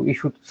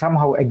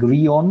somehow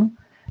agree on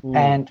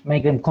and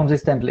make them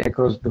consistently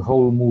across the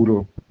whole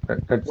Moodle.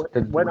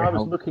 When I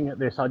was looking at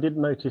this, I did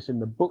notice in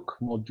the book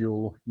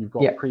module you've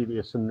got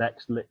previous and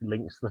next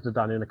links that are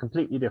done in a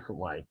completely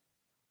different way.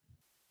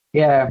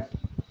 Yeah.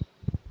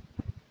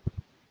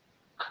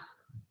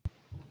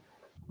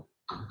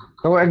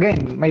 So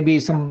again, maybe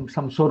some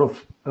sort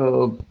of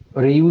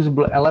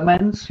reusable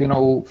elements,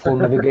 for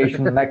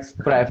navigation, next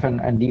pref,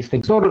 and these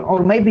things,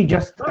 or maybe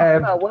just. Where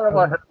have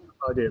I had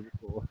this idea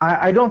before?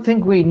 I don't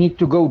think we need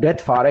to go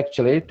that far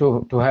actually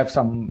to have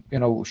some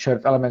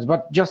shared elements,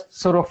 but just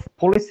sort of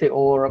policy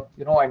or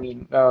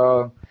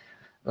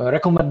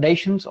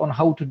recommendations on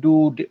how to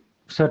do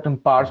certain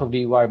parts of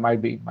the UI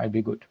might be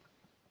good.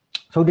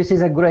 So this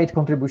is a great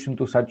contribution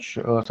to such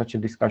a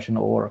discussion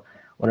or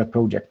a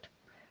project.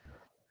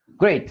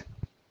 Great.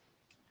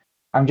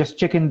 I'm just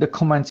checking the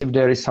comments if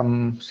there is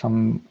some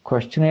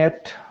question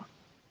yet.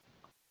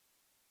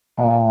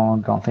 Oh,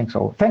 don't think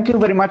so. Thank you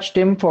very much,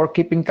 Tim, for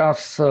keeping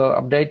us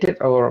updated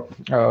or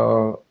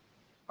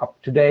up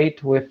to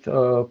date with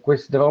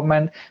quiz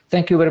development.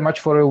 Thank you very much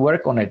for your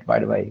work on it, by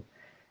the way.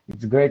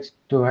 It's great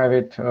to have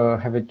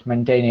it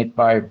maintained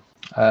by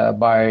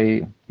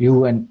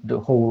you and the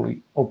whole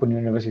Open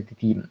University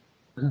team.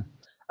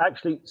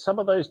 Actually, some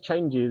of those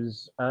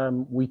changes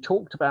we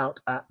talked about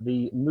at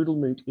the Moodle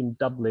Moot in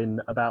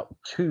Dublin about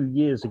 2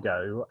 years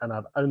ago, and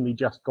I've only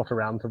just got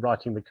around to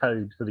writing the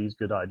code for these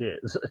good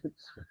ideas.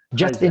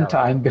 Just in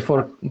time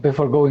before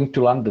going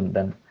to London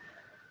then.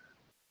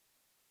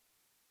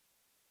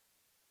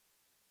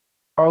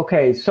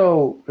 Okay,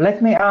 so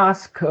let me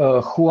ask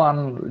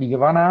Juan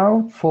Liva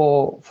now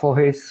for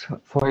his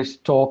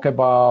talk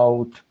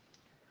about,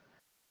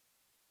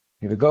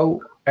 here we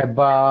go,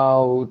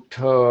 about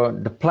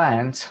the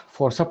plans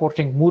for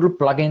supporting Moodle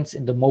plugins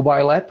in the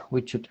mobile app,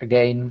 which should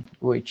again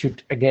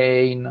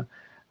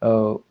open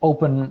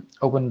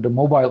the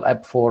mobile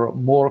app for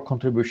more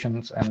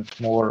contributions and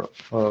more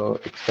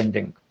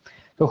extending.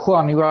 So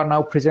Juan, you are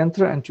now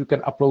presenter and you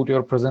can upload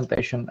your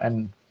presentation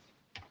and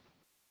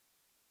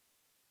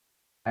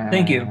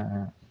thank you.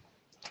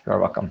 You're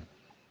welcome.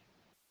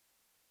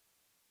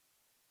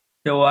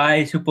 So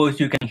I suppose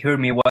you can hear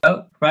me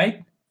well,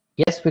 right?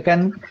 Yes, we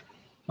can.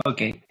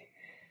 Okay.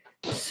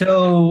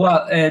 So,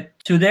 well,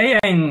 today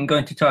I'm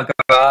going to talk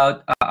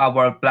about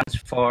our plans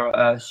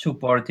for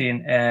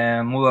supporting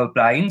Moodle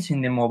plugins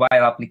in the mobile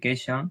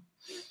application.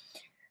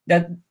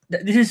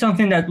 This is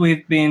something that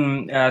we've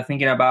been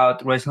thinking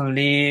about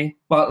recently.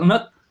 Well,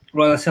 not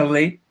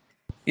recently.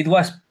 It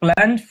was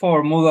planned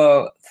for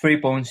Moodle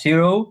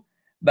 3.0,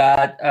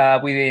 but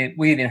we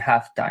didn't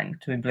have time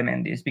to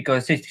implement this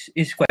because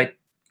it's quite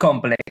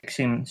complex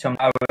in some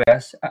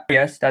areas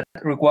that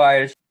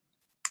requires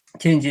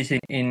changes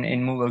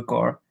in Moodle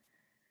core.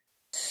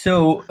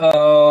 So,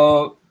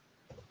 so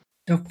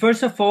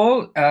first of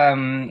all,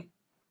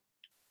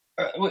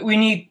 we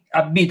need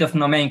a bit of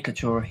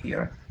nomenclature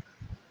here,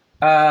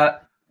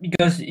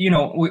 because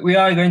we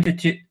are going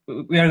to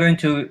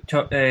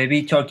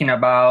be talking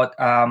about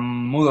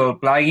Moodle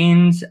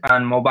plugins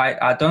and mobile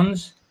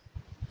add-ons.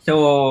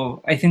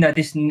 So I think that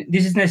this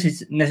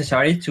is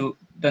necessary to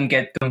don't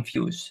get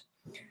confused.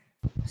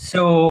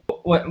 So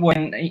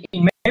when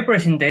in my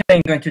presentation,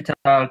 I'm going to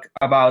talk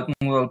about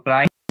Moodle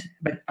plugins,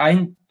 but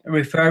I'm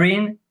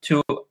referring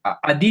to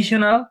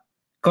additional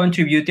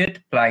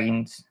contributed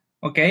plugins,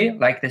 okay?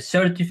 Like the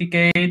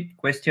certificate,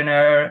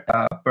 questionnaire,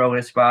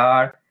 progress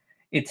bar,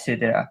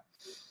 etc.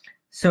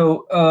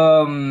 So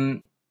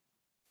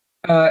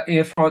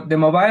if for the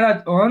mobile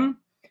add-on,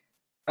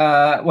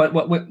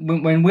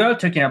 when we are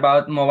talking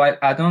about mobile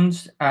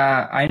add-ons,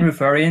 I'm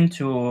referring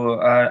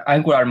to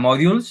Angular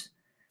modules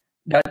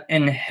that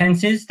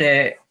enhances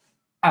the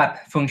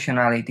app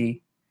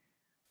functionality.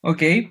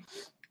 Okay,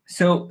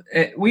 so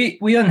we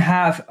don't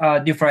have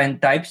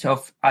different types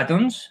of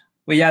add-ons.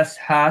 We just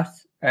have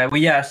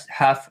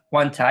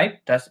one type,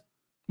 that's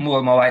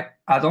Moodle mobile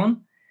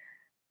add-on,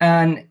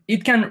 and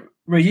it can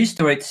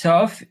register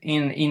itself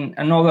in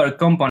another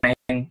component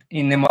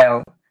in the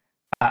mobile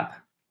app,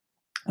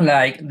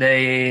 like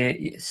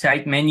the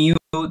site menu,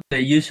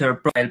 the user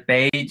profile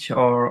page,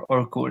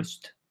 or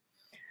course.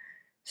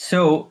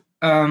 So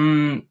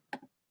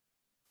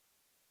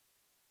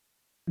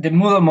the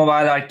Moodle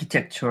mobile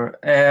architecture,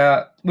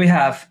 we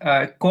have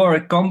core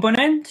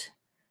components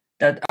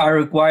that are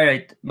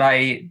required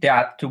by the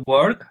app to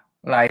work,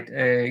 like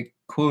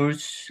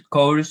course,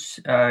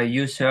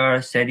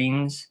 user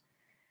settings,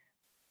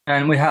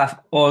 and we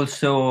have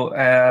also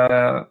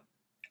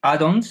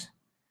add-ons.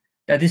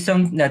 That is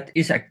something that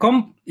is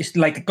it's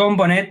like a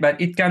component,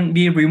 but it can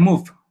be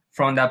removed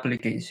from the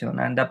application,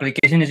 and the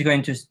application is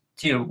going to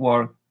still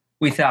work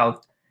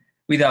without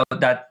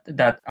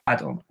that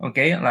add-on,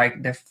 okay?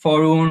 Like the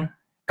forum,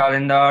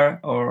 calendar,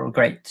 or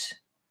grades.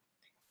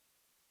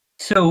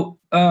 So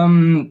a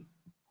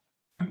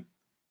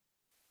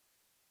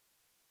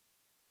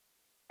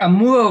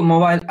Moodle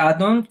mobile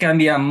add-on can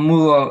be a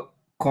Moodle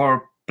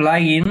core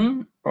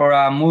plugin or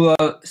a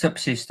Moodle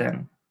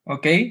subsystem,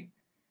 okay?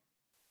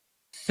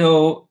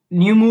 So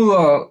new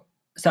Moodle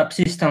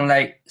subsystem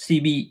like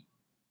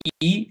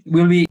CBE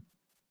will be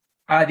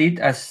added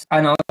as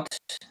an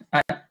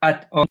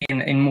add-on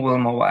in Moodle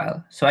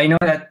Mobile. So I know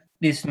that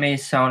this may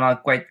sound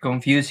quite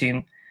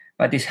confusing,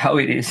 but it's how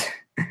it is.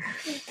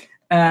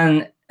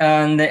 and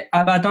the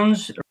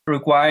add-ons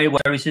require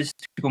web services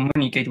to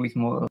communicate with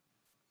Moodle.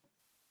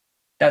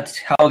 That's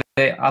how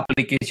the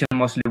application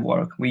mostly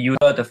works. We use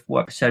a lot of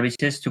web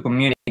services to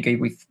communicate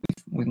with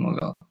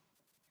Moodle.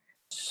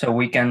 So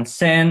we can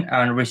send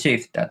and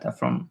receive data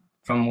from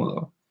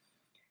Moodle.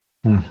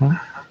 Mm-hmm.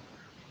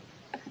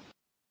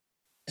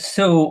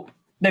 So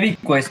the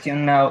big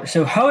question now,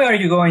 so how are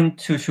you going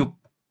to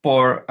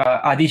support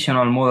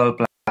additional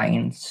Moodle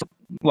plugins?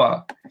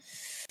 Well,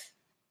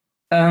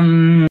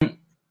 the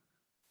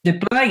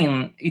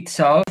plugin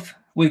itself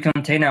will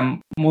contain a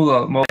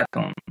Moodle mobile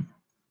add-on.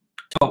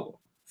 So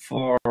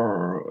for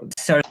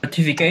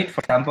certificate,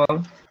 for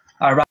example,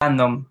 a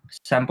random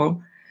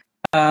sample,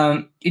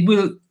 it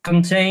will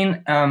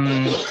contain a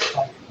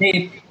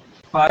zip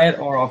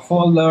file or a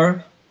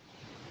folder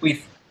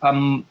with a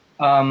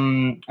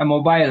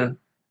mobile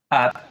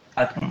app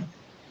add-on,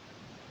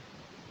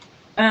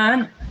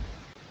 and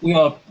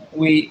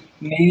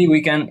maybe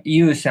we can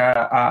use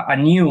a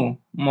new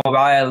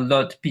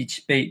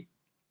mobile.php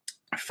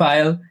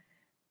file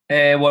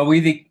where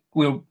we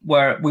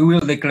will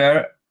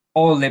declare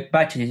all the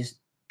patches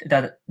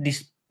that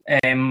this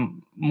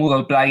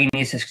Moodle plugin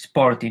is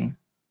exporting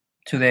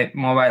to the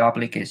mobile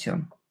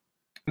application.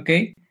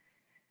 Okay,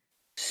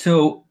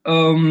 so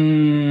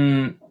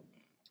in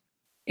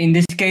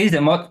this case,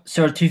 the mod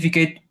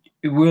certificate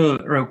will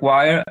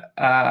require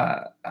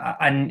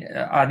an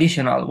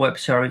additional web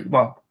service,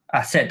 well,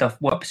 a set of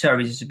web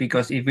services,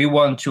 because if we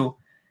want to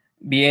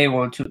be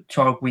able to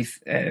talk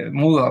with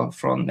Moodle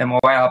from the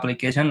mobile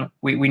application,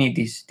 we need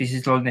this. This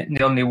is the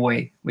only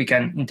way we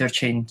can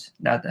interchange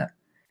data.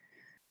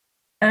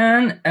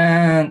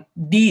 And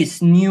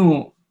these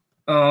new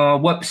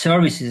web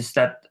services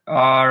that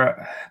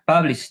are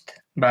published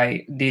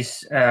by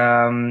this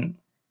plugin,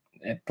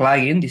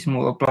 this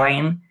Moodle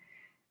plugin,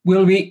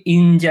 will be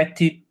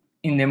injected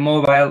in the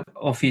mobile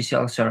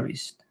official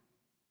service.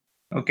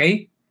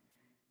 Okay?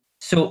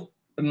 So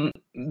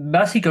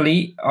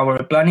basically,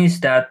 our plan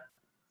is that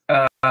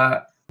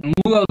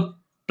Moodle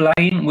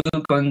plugin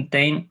will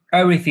contain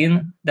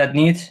everything that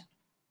needs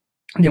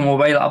the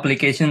mobile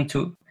application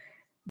to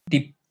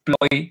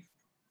deploy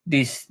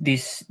this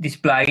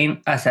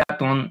plugin as an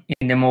add-on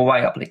in the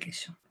mobile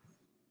application.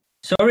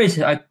 Sorry,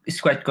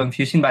 it's quite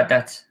confusing, but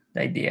that's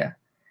the idea.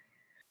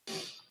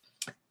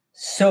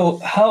 So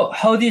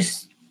how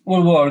this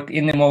will work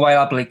in the mobile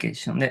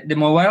application? The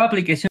mobile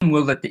application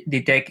will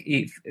detect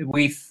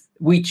with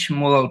which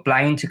Moodle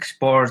plugins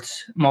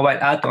exports mobile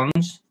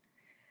add-ons,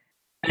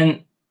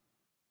 and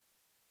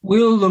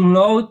we'll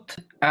download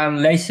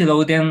and lazy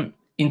load them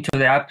into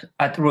the app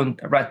at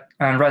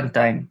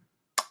runtime.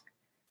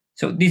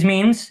 So this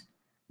means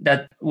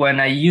that when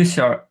a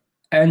user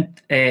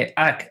adds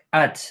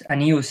a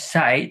new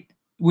site,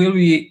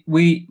 we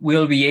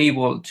will be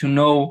able to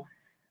know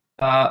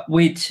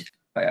which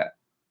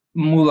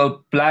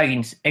Moodle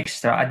plugins,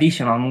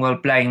 additional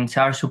Moodle plugins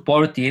are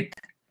supported,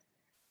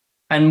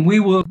 and we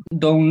will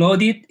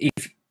download it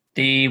if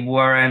they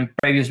weren't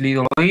previously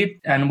downloaded,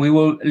 and we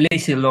will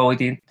lazy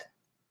load it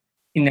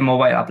in the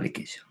mobile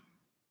application.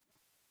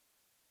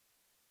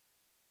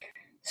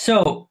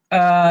 So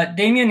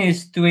Damien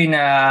is doing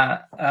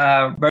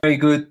a very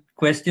good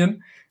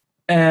question,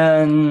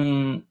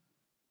 and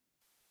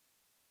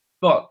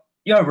well,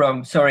 you're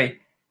wrong. Sorry,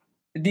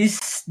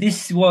 this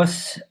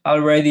was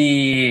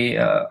already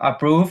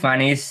approved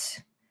and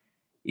is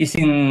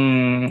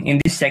in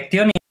this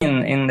section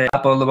in the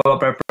Apple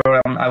Developer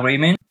Program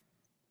Agreement.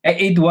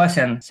 It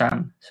wasn't,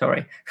 Sam.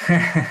 Sorry.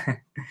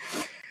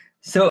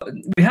 So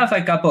we have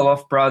a couple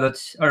of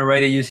products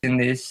already using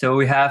this. So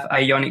we have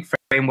Ionic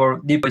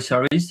Framework Deploy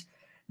Service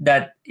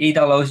that it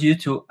allows you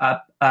to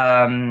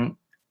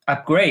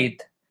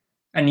upgrade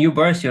a new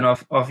version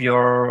of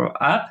your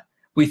app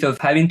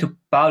without having to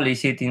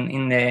publish it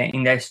in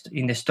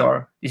the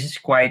store. This is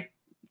quite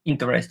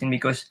interesting,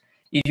 because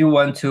if you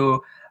want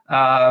to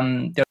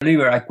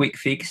deliver a quick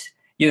fix,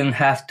 you don't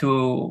have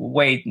to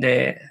wait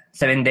the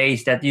 7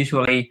 days that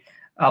usually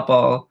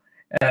Apple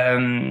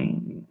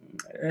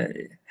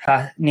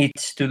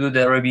needs to do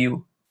the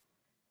review.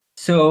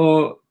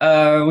 So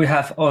we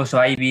have also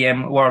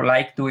IBM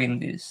Warlike doing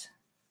this.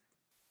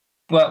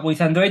 Well, with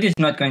Android, it's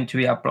not going to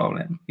be a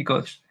problem,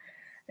 because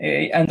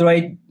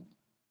Android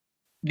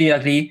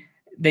directly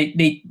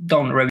they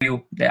don't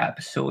review the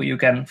app, so you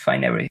can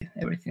find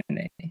everything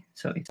they need.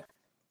 So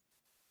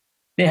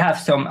they have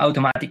some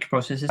automatic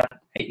processes, but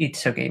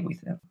it's okay with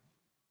them.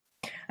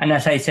 And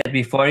as I said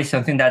before, it's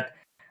something that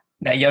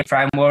the Ionic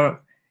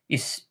framework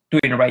is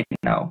doing right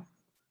now.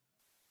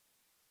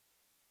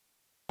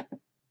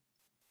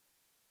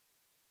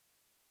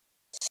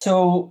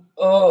 So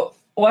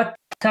what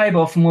type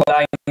of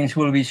Moodle plugins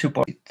will be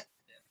supported?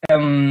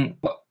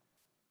 Well,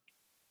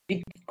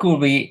 it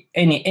could be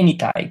any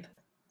type,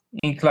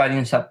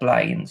 including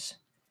sub-plugins.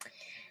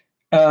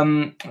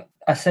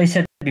 As I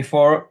said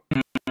before,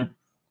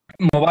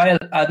 mobile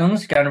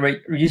add-ons can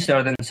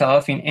register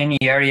themselves in any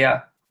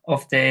area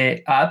of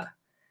the app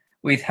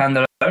with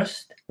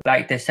handlers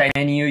like the side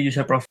menu,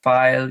 user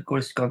profile,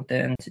 course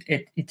content,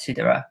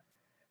 etc.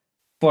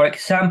 For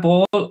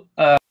example,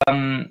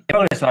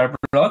 progress bar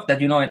blog that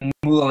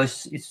Moodle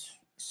is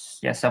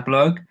just a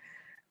blog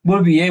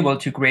will be able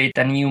to create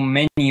a new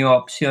menu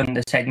option,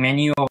 the side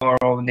menu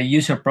or the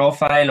user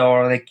profile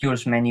or the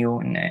course menu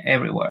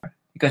everywhere,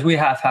 because we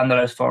have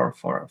handlers for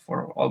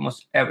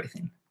almost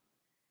everything.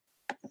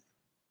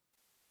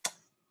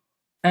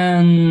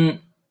 And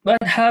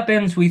what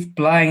happens with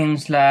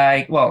plugins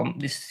like, well,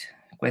 this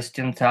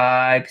question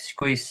types,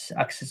 quiz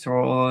access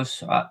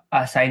rules,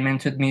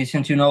 assignment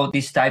submissions,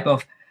 this type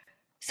of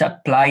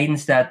sub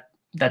plugins that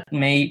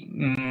may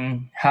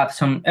have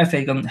some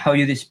effect on how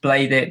you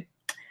display the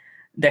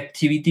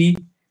activity.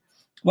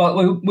 Well,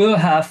 we will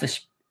have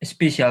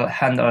special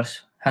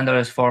handlers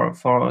for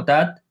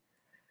that.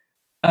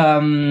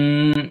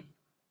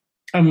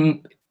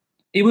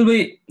 It will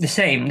be the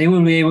same. They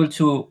will be able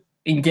to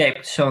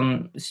inject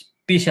some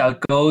special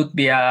code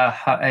via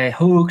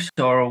hooks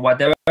or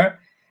whatever,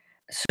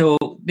 so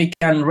they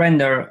can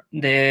render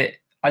the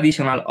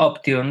additional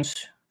options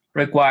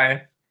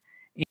required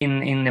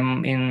in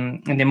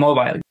the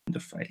mobile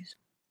interface.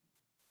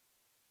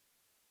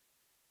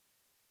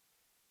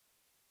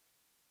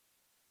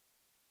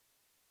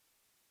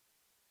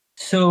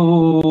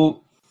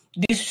 So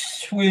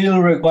this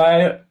will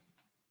require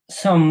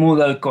some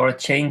Moodle core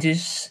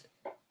changes.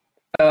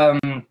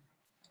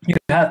 You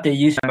have the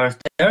user numbers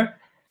there.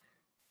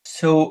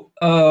 So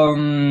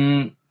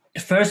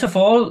first of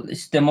all,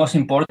 it's the most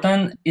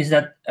important is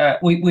that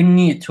we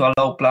need to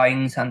allow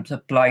plugins and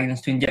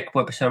sub-plugins to inject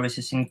web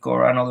services in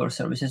core and other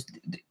services.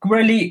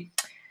 Really,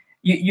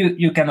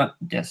 you cannot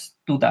just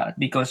do that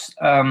because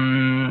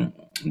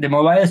the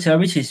mobile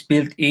service is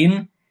built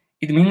in.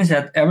 It means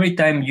that every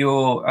time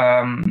you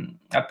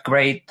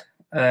upgrade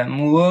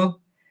Moodle,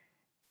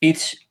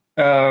 it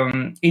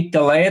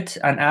deletes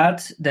and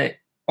adds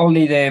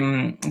only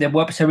the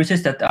web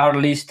services that are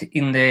listed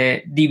in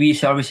the db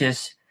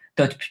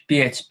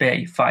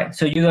services.php file.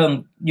 So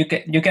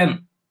you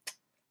can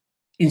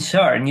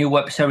insert new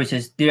web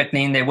services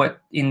directly in the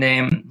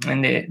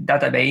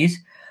database,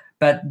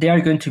 but they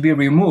are going to be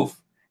removed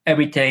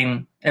every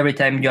time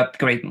you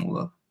upgrade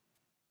Moodle.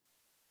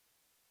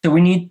 So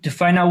we need to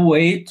find a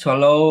way to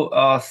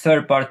allow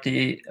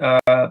third-party,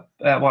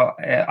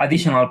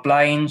 additional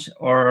plugins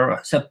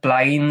or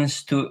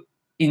sub-plugins to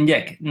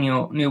inject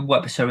new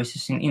web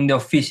services in the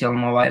official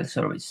mobile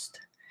service.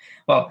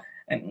 Well,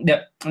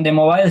 the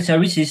mobile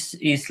service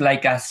is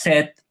like a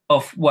set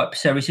of web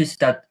services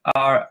that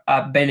are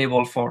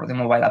available for the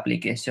mobile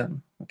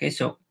application. Okay,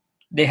 so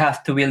they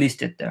have to be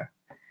listed there.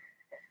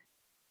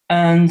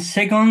 And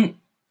second,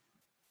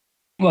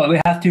 well,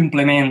 we have to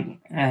implement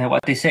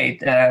what they said,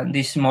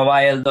 this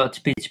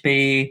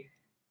mobile.php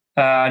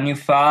new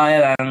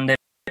file and the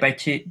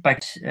patch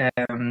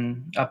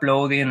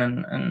uploading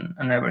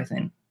and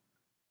everything.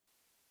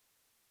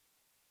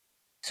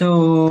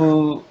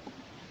 So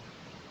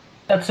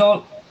that's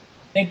all.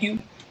 Thank you.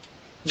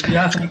 If you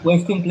have any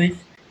question, please.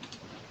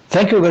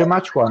 Thank you very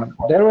much, Juan.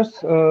 There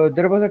was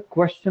a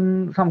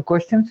question, some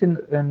questions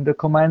in the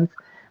comments.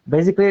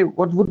 Basically,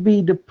 what would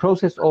be the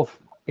process of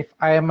if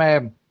I am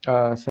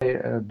say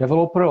a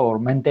developer or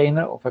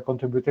maintainer of a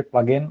contributed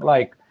plugin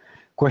like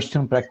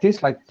question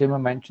practice, like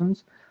Tim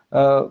mentions?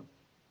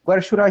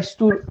 Where should I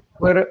start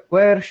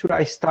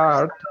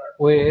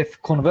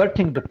with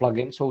converting the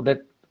plugin so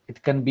that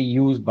it can be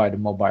used by the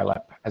mobile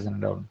app as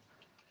an add-on?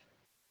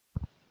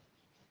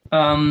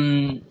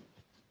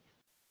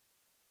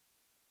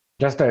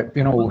 Just a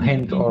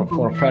hint or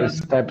for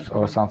first steps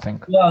or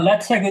something. Well,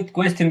 that's a good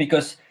question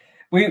because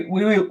we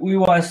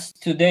was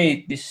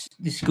today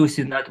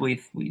discussing that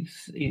with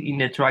in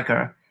the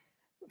tracker.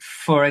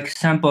 For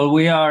example,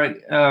 we are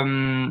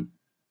in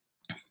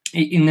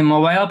the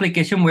mobile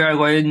application. We are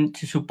going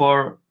to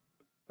support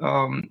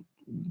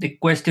the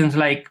questions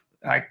like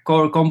a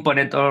core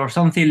component or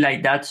something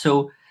like that.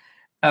 So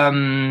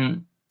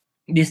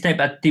these type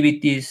of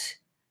activities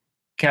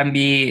can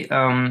be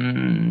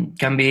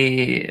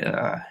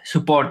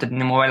supported in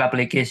the mobile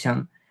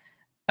application.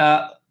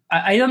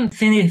 I don't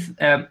think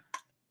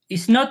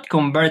it's not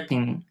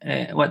converting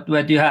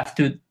what you have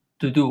to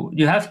do.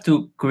 You have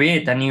to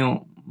create a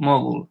new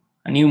Moodle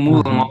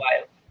mobile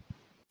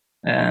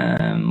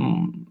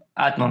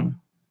add-on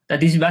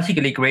that is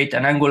basically create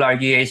an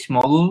AngularJS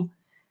module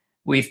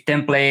with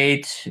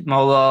templates,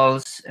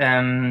 models,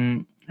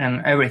 and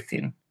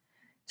everything.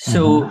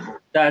 So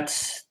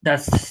that's the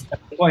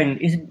point.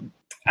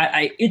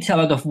 It's a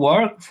lot of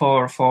work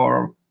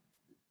for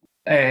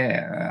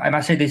I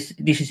must say this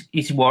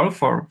is work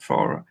for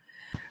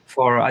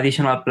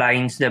additional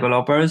plugins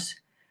developers,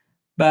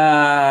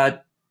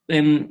 but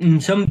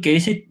in some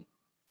cases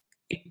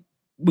it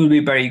will be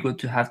very good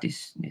to have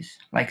this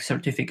like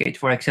certificate.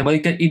 For example,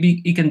 it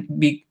can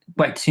be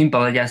quite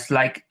simple, just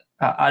like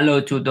allow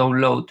to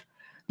download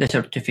the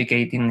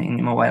certificate in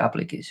the mobile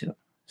application.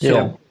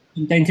 So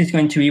sometimes it's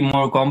going to be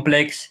more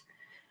complex,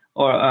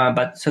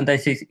 but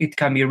sometimes it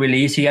can be really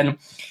easy, and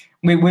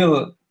we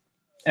will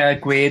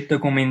create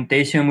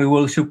documentation. We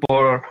will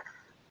support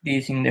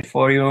this in the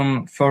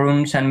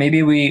forums, and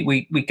maybe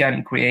we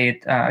can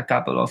create a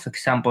couple of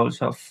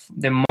examples of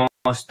the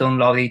most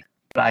downloaded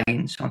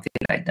plugins, something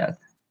like that.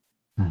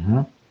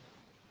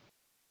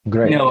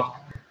 Great. No,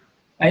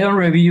 I don't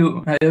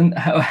review.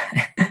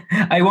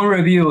 I won't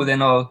review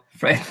them all,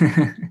 Fred.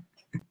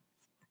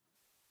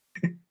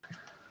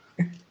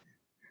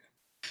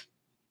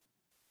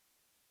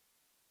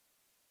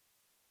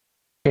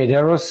 Okay,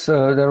 there was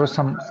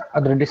some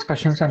other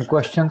discussions and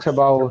questions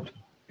about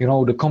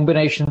the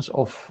combinations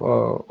of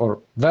or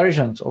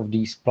versions of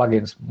these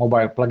plugins,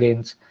 mobile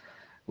plugins,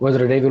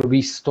 whether they will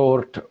be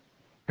stored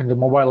in the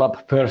mobile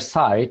app per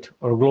site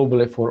or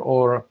globally for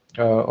all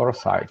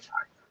sites.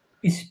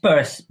 It's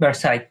per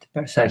site.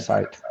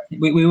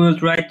 We will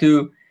try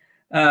to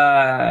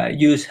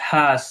use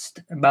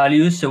hashed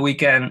values so we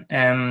can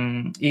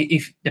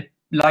if the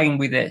plugin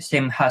with the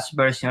same hash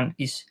version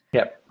is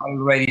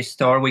already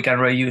stored, we can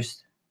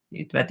reuse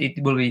it, but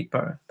it will be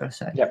per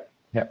site.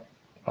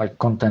 Like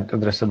content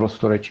addressable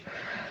storage.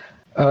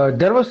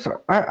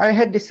 I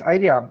had this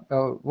idea.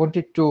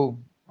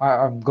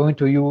 I'm going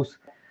to use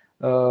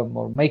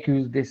or make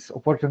use this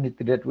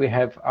opportunity that we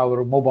have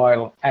our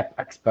mobile app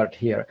expert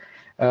here.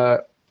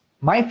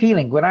 My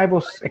feeling when I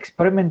was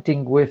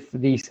experimenting with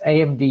these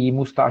AMD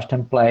Mustache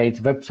templates,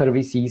 web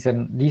services,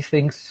 and these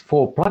things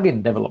for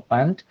plugin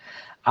development,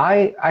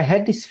 I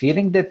had this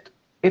feeling that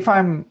if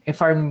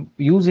I'm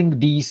using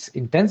these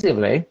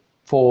intensively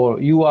for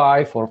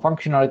UI, for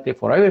functionality,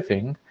 for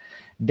everything,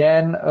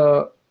 then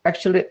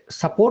actually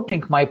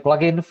supporting my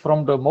plugin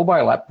from the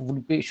mobile app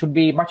should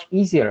be much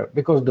easier,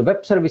 because the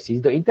web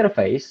services, the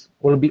interface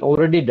will be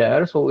already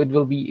there, so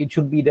it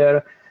should be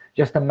there,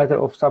 just a matter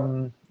of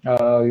some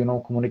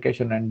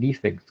communication and these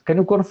things. Can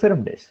you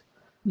confirm this?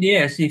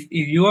 Yes, if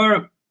you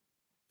are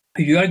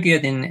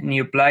getting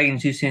new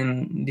plugins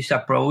using this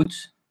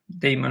approach,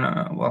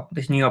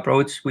 this new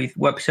approach with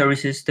web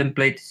services,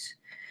 templates,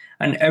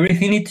 and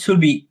everything, it should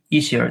be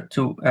easier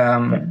to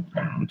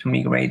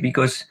migrate,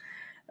 because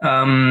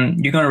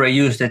you can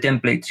reuse the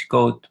templates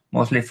code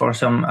mostly for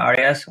some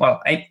areas. Well,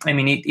 I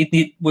mean,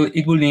 it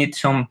will need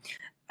some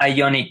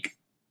Ionic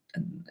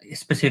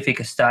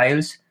specific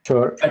styles.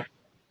 Sure. But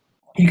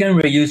you can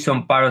reuse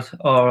some parts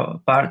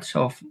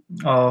of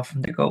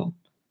the code.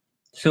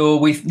 So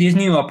with this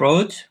new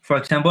approach, for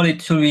example,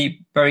 it should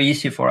be very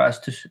easy for us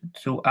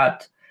to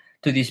add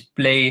to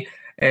display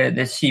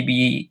the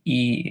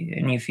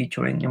CVE new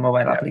feature in the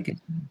mobile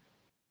application.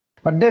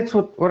 But that's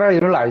what I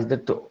realized,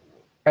 that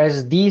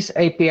as these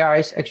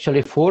APIs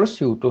actually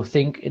force you to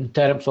think in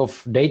terms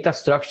of data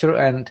structure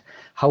and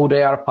how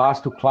they are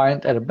passed to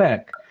client and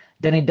back,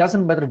 then it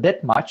doesn't matter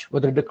that much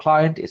whether the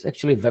client is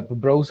actually web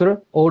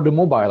browser or the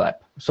mobile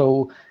app.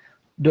 So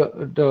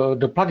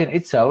the plugin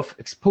itself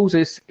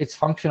exposes its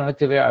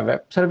functionality via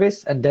web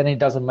service, and then it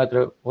doesn't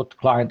matter what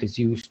client is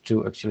used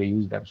to actually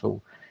use them.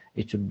 So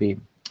it should be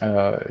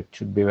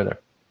better.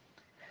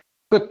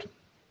 Good.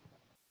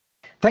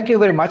 Thank you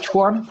very much,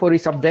 Juan, for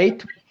this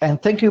update,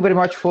 and thank you very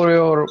much for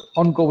your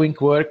ongoing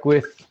work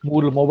with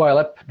Moodle mobile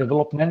app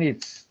development.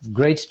 It's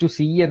great to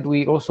see, and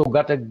we also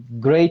got a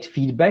great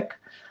feedback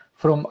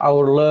from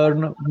our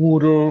Learn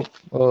Moodle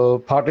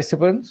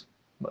participants,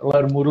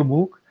 Learn Moodle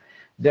MOOC,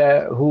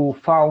 who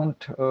found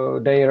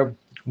their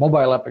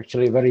mobile app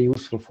actually very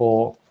useful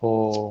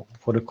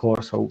for the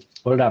course. So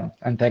well done,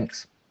 and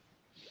thanks.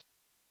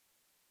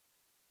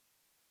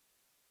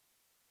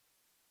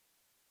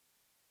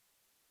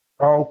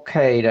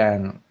 Okay,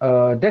 then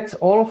that's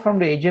all from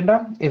the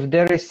agenda. If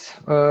there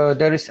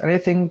is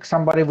anything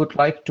somebody would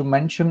like to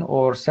mention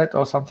or set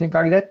or something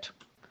like that,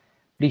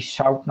 please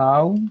shout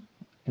now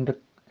in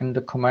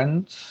the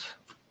comments.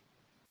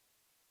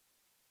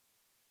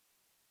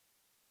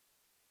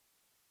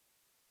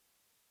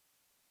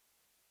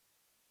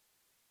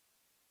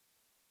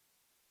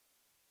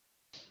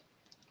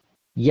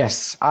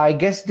 Yes, I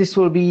guess this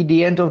will be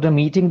the end of the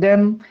meeting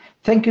then.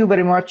 Thank you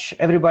very much,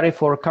 everybody,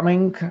 for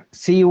coming.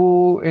 See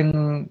you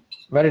in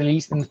very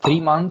least in 3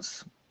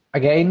 months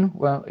again,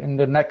 well, in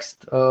the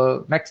next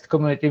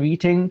community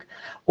meeting,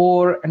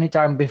 or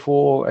anytime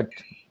before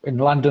in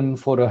London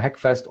for the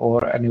Hackfest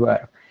or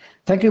anywhere.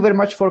 Thank you very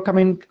much for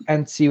coming,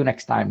 and see you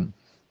next time.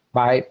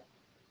 Bye.